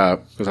clean it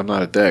up because I'm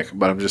not a dick,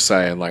 but I'm just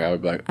saying, like, I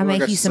would be like, I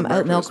make you some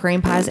oatmeal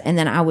cream pies, and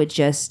then I would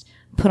just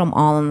put them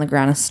all on the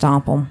ground and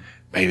stomp them.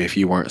 Maybe if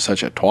you weren't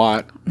such a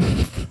twat,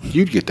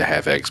 you'd get to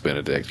have Eggs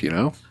Benedict, you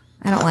know?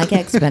 I don't like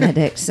Eggs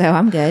Benedict, so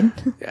I'm good.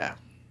 Yeah.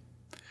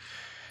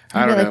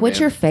 I'd be like, what's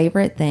your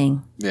favorite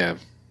thing? Yeah.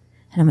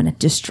 And I'm going to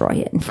destroy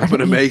it in I'm front going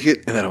to of you. make it,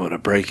 and then I'm going to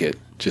break it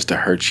just to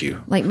hurt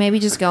you. Like maybe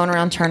just going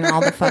around turning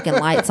all the fucking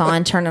lights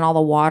on, turning all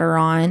the water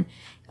on,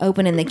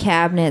 opening the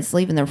cabinets,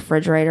 leaving the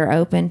refrigerator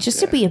open, just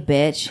to be a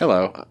bitch.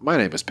 Hello, my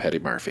name is Petty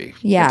Murphy.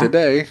 Yeah. And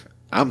today,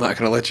 I'm not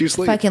going to let you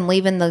sleep. Fucking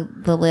leaving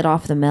the lid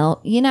off the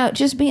milk. You know,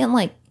 just being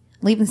like,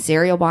 leaving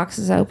cereal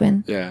boxes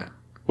open. Yeah.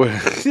 Well,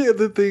 yeah,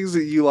 the things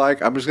that you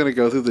like, I'm just going to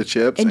go through the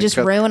chips. And just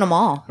ruin them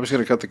all. I'm just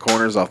going to cut the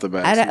corners off the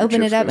back. I'd so the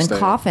open it chips up gonna and stay.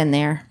 cough in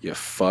there. You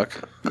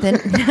fuck. Then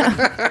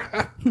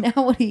now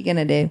what are you going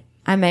to do?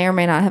 I may or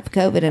may not have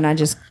COVID, and I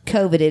just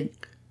COVIDed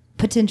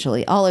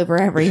potentially all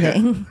over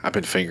everything. I've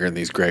been fingering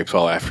these grapes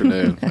all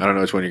afternoon. I don't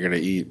know which one you're going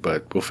to eat,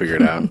 but we'll figure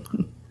it out.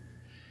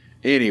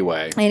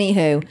 Anyway,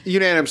 Anywho,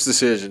 unanimous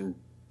decision.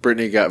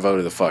 Brittany got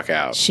voted the fuck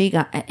out. she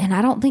got, and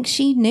I don't think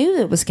she knew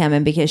it was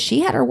coming because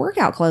she had her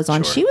workout clothes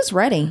on. Sure. She was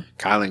ready.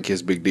 Kylan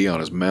kissed Big D on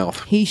his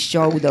mouth. He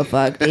sure the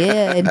fuck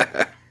did.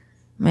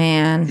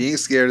 Man, He ain't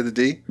scared of the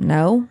D.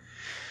 no.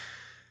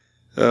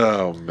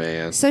 Oh,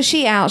 man. So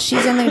she's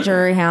in the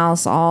jury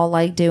house all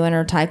like doing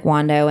her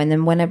taekwondo. And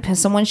then when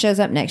someone shows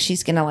up next,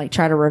 she's going to like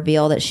try to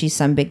reveal that she's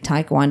some big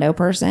taekwondo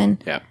person.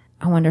 Yeah.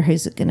 I wonder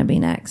who's going to be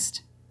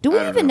next. Do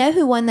we even know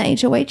who won the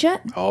HOH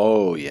yet?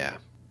 Oh, yeah.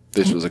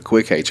 This was a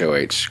quick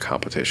HOH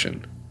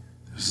competition.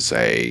 This is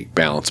a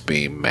balance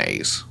beam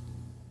maze.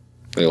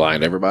 They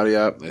lined everybody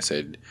up. They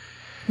said,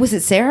 Was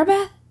it Sarah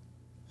Beth?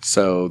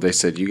 so they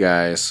said, you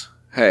guys,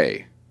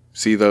 hey,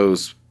 see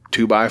those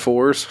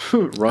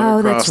 2x4s? Run Oh,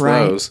 across that's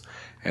right. those.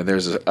 And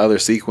there's this other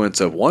sequence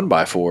of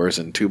 1x4s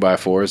and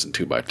 2x4s and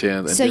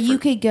 2x10s. So you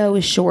could go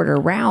a shorter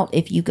route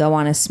if you go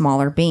on a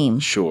smaller beam.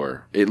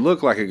 Sure. It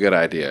looked like a good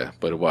idea,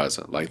 but it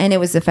wasn't. Like, And it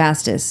was the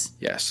fastest.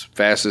 yes,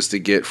 fastest to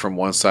get from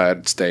one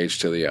side stage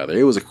to the other.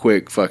 It was a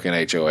quick fucking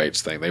HOH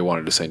thing. They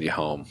wanted to send you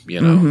home, you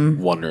know,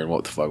 Mm-hmm. wondering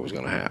what the fuck was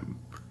going to happen.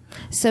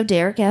 So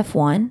Derek F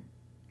won.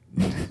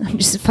 I'm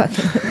just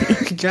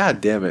fucking.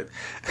 God damn it.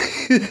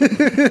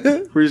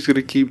 We're just going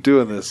to keep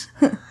doing this.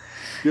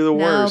 You're the No,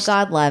 worst.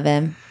 God love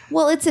him.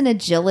 Well, it's an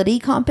agility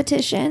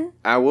competition.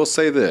 I will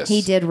say this.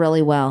 He did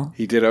really well.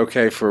 He did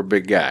okay for a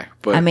big guy.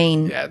 But I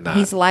mean, yeah,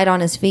 he's light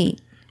on his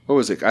feet. what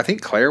was it? I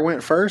think Claire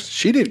went first.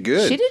 She did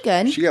good. She did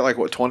good. She got like,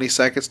 what, 20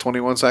 seconds,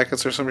 21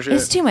 seconds or some shit?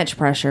 It's too much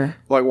pressure.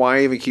 Like,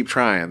 why even keep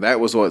trying? That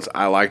was what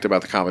I liked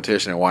about the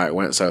competition and why it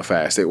went so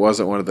fast. It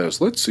wasn't one of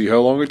those, let's see how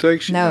long it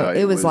takes you. No,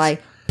 it was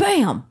like,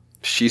 bam.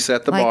 she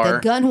set the Like bar. the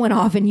gun went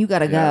off and you got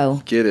to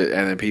go. Get it.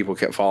 And then people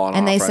kept falling off.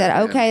 And they right said, at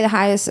the end. okay, the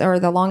highest or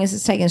the longest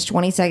it's taken is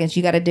 20 seconds.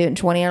 You got to do it in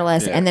 20 or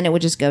less. Yeah. And then it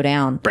would just go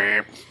down.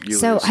 Bam, you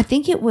So lose. I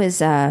think it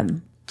was,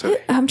 I'm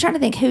trying to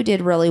think who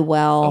did really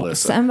well.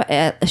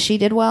 Alyssa. She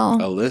did well.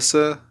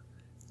 Alyssa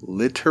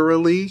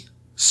literally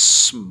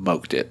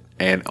smoked it.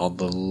 And on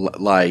the,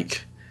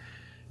 like,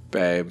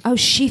 babe. Oh,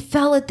 she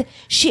fell at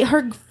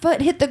her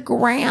foot hit the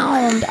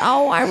ground.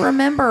 Oh, I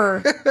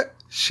remember.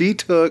 She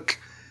took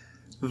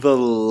the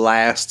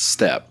last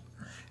step,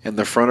 and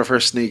the front of her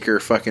sneaker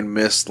fucking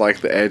missed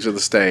like the edge of the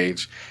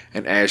stage,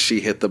 and as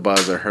she hit the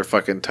buzzer, her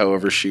fucking toe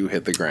of her shoe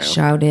hit the ground.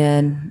 Show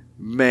did.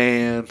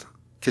 Man,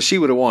 because she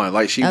would have won.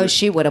 Like she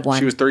would have won.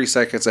 She was 3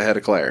 seconds ahead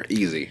of Claire,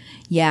 easy.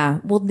 Yeah.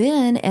 Well,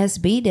 then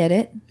SB did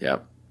it.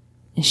 Yep,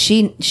 And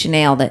she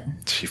nailed it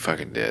she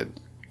fucking did.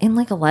 in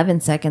like 11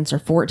 seconds or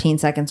 14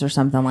 seconds or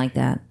something like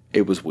that.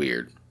 It was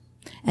weird.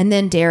 And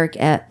then Derek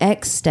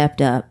X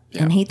stepped up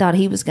and he thought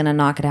he was going to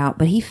knock it out,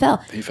 but he fell.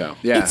 He fell.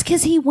 Yeah, It's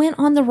because he went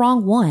on the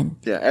wrong one.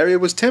 yeah. It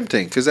was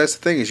tempting because that's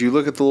the thing is you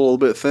look at the little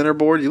bit thinner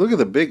board, you look at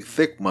the big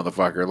thick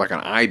motherfucker like an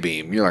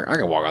I-beam. You're like, I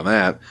can walk on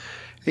that.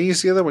 And you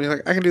see the other one, you're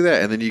like, I can do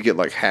that. And then you get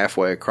like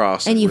halfway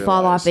across, And you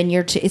fall realize- off and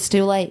it's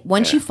too late.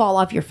 Once you fall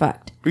off, you're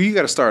fucked. Well, you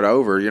got to start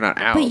over. You're not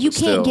out. But you can't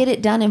still, get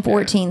it done in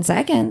 14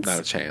 seconds. Not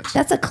a chance.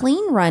 That's a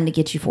clean run to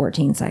get you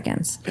 14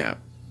 seconds. Yeah.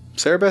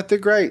 Sarah Beth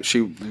did great.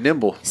 She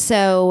nimble.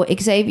 So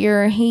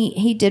Xavier,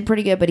 he did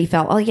pretty good, but he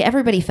fell. Like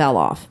everybody fell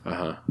off,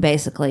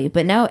 basically.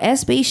 But no,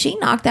 SB, she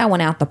knocked that one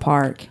out the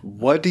park.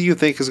 What do you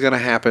think is going to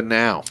happen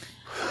now?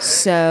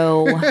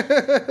 So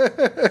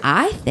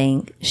I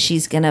think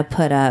she's gonna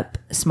put up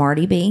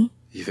Smarty B.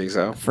 You think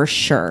so? For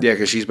sure. Yeah,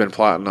 because she's been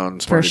plotting on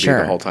Smarty B sure.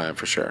 the whole time,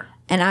 for sure.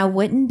 And I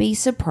wouldn't be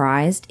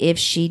surprised if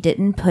she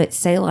didn't put,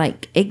 say,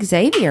 like,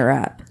 Xavier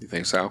up. You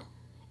think so?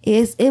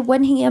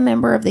 Wasn't he a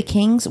member of the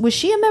Kings? Was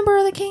she a member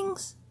of the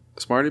Kings?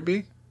 Smarty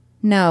B?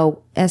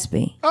 No,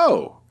 SB.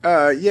 Oh,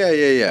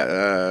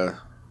 yeah.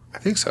 I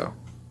think so.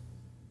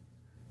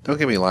 Don't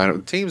get me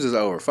lying. Teams is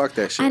over. Fuck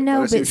that shit. I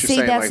know, but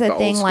see, that's the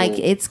thing. Like,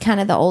 it's kind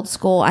of the old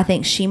school. I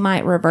think she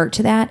might revert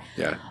to that.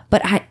 Yeah.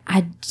 But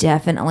I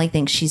definitely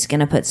think she's going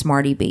to put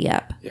Smarty B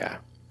up. Yeah.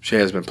 She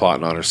has been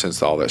plotting on her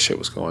since all that shit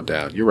was going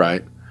down. You're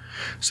right.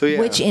 So, yeah.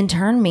 Which in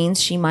turn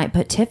means she might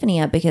put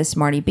Tiffany up because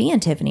Smarty B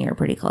and Tiffany are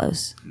pretty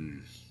close.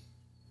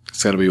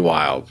 It's going to be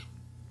wild.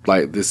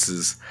 Like,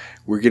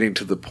 we're getting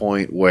to the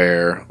point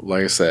where,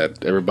 like I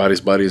said, everybody's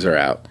buddies are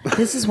out.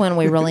 This is when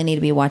we really need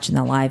to be watching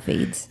the live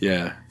feeds.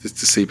 Yeah. Just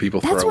to see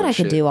people That's what I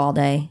could do all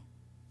day.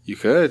 You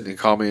could. And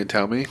call me and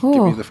tell me. Ooh,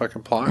 give me the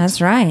fucking plots.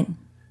 That's right.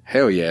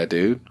 Hell yeah,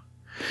 dude.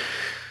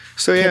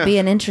 So, yeah. Could be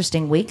an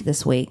interesting week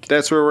this week.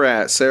 That's where we're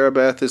at. Sarah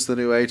Beth is the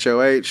new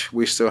HOH.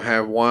 We still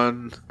have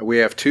we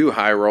have 2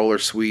 high roller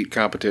suite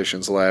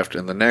competitions left,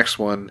 and the next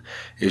one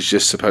is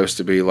just supposed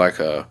to be like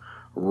a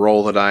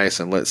roll the dice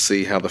and let's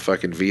see how the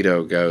fucking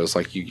veto goes.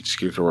 Like you just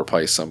get to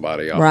replace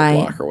somebody off the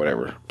block or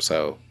whatever.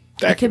 So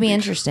that could be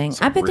interesting.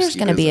 I bet there's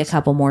going to be a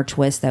couple more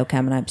twists though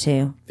coming up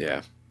too.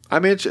 Yeah, I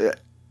mean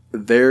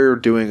they're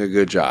doing a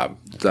good job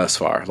thus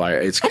far.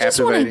 Like it's captivating. I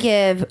just want to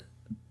give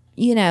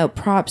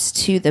props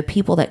to the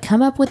people that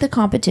come up with the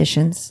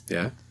competitions.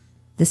 Yeah,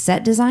 the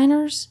set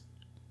designers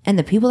and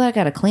the people that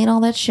got to clean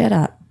all that shit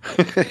up.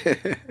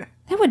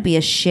 That would be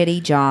a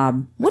shitty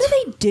job. What do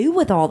they do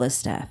with all this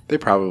stuff? They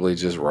probably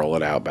just roll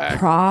it out back.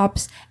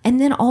 Props.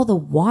 And then all the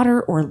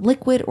water or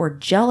liquid or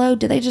jello,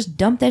 do they just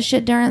dump that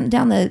shit down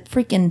the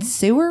freaking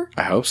sewer?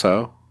 I hope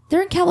so.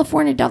 They're in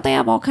California. Don't they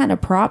have all kind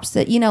of props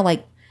that,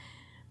 like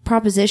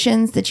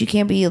propositions that you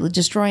can't be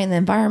destroying the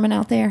environment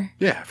out there?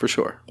 Yeah, for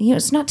sure.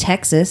 It's not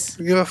Texas.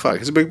 Give a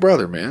fuck. It's a big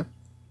brother, man.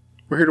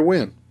 We're here to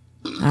win.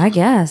 I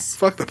guess.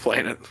 Fuck the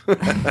planet.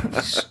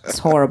 It's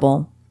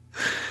horrible.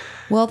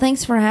 Well,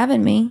 thanks for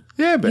having me.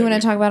 Yeah, baby. You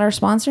want to talk about our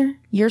sponsor?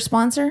 Your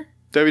sponsor?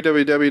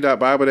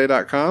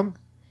 www.bibleday.com.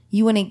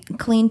 You want a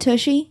clean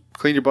tushy?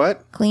 Clean your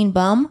butt? Clean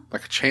bum?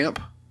 Like a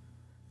champ?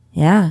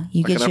 Yeah,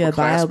 you get you a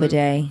bio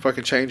bidet.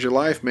 Fucking change your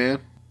life,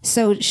 man.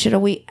 So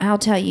I'll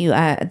tell you,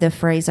 the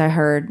phrase I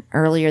heard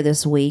earlier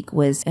this week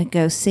was a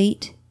ghost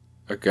seat.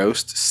 A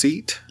ghost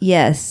seat?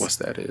 Yes. What's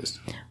that is?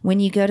 When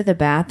you go to the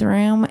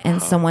bathroom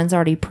and someone's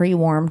already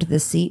pre-warmed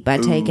the seat by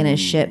taking a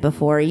shit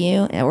before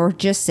you or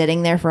just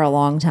sitting there for a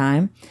long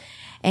time.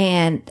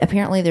 And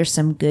apparently there's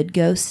some good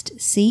ghost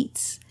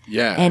seats.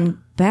 Yeah. And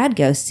bad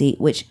ghost seat,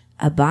 which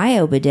a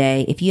bio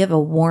bidet, if you have a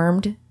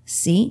warmed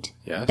seat,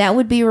 that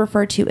would be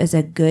referred to as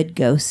a good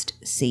ghost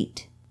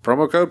seat.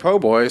 Promo code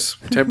PO'BOYS,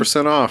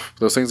 10% off.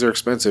 Those things are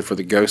expensive for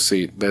the ghost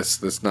seat.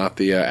 That's not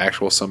the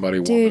actual somebody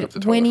warming up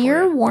the toilet. When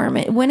you're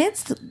when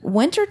it's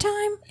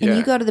wintertime and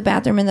you go to the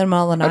bathroom in the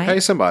middle of the night. I'd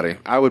pay somebody.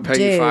 I would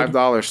pay you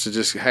 $5 to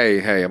just, hey,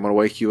 I'm going to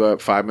wake you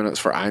up 5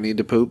 minutes for I need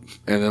to poop.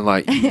 And then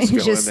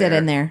you just sit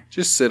in there.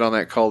 Just sit on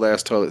that cold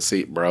ass toilet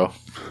seat, bro.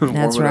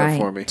 That's Warm it right. up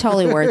for me.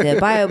 Totally worth it.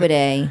 Bio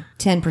bidet,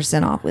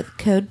 10% off with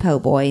code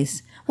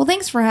PO'BOYS. Well,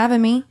 thanks for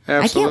having me.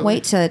 Absolutely. I can't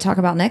wait to talk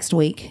about next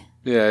week.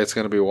 Yeah, it's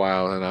going to be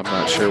wild, and I'm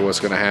not sure what's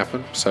going to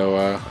happen. So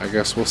I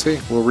guess we'll see.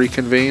 We'll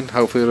reconvene.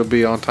 Hopefully it'll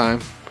be on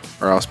time,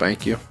 or I'll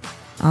spank you.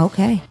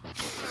 Okay.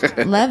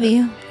 Love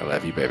you. I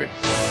love you, baby.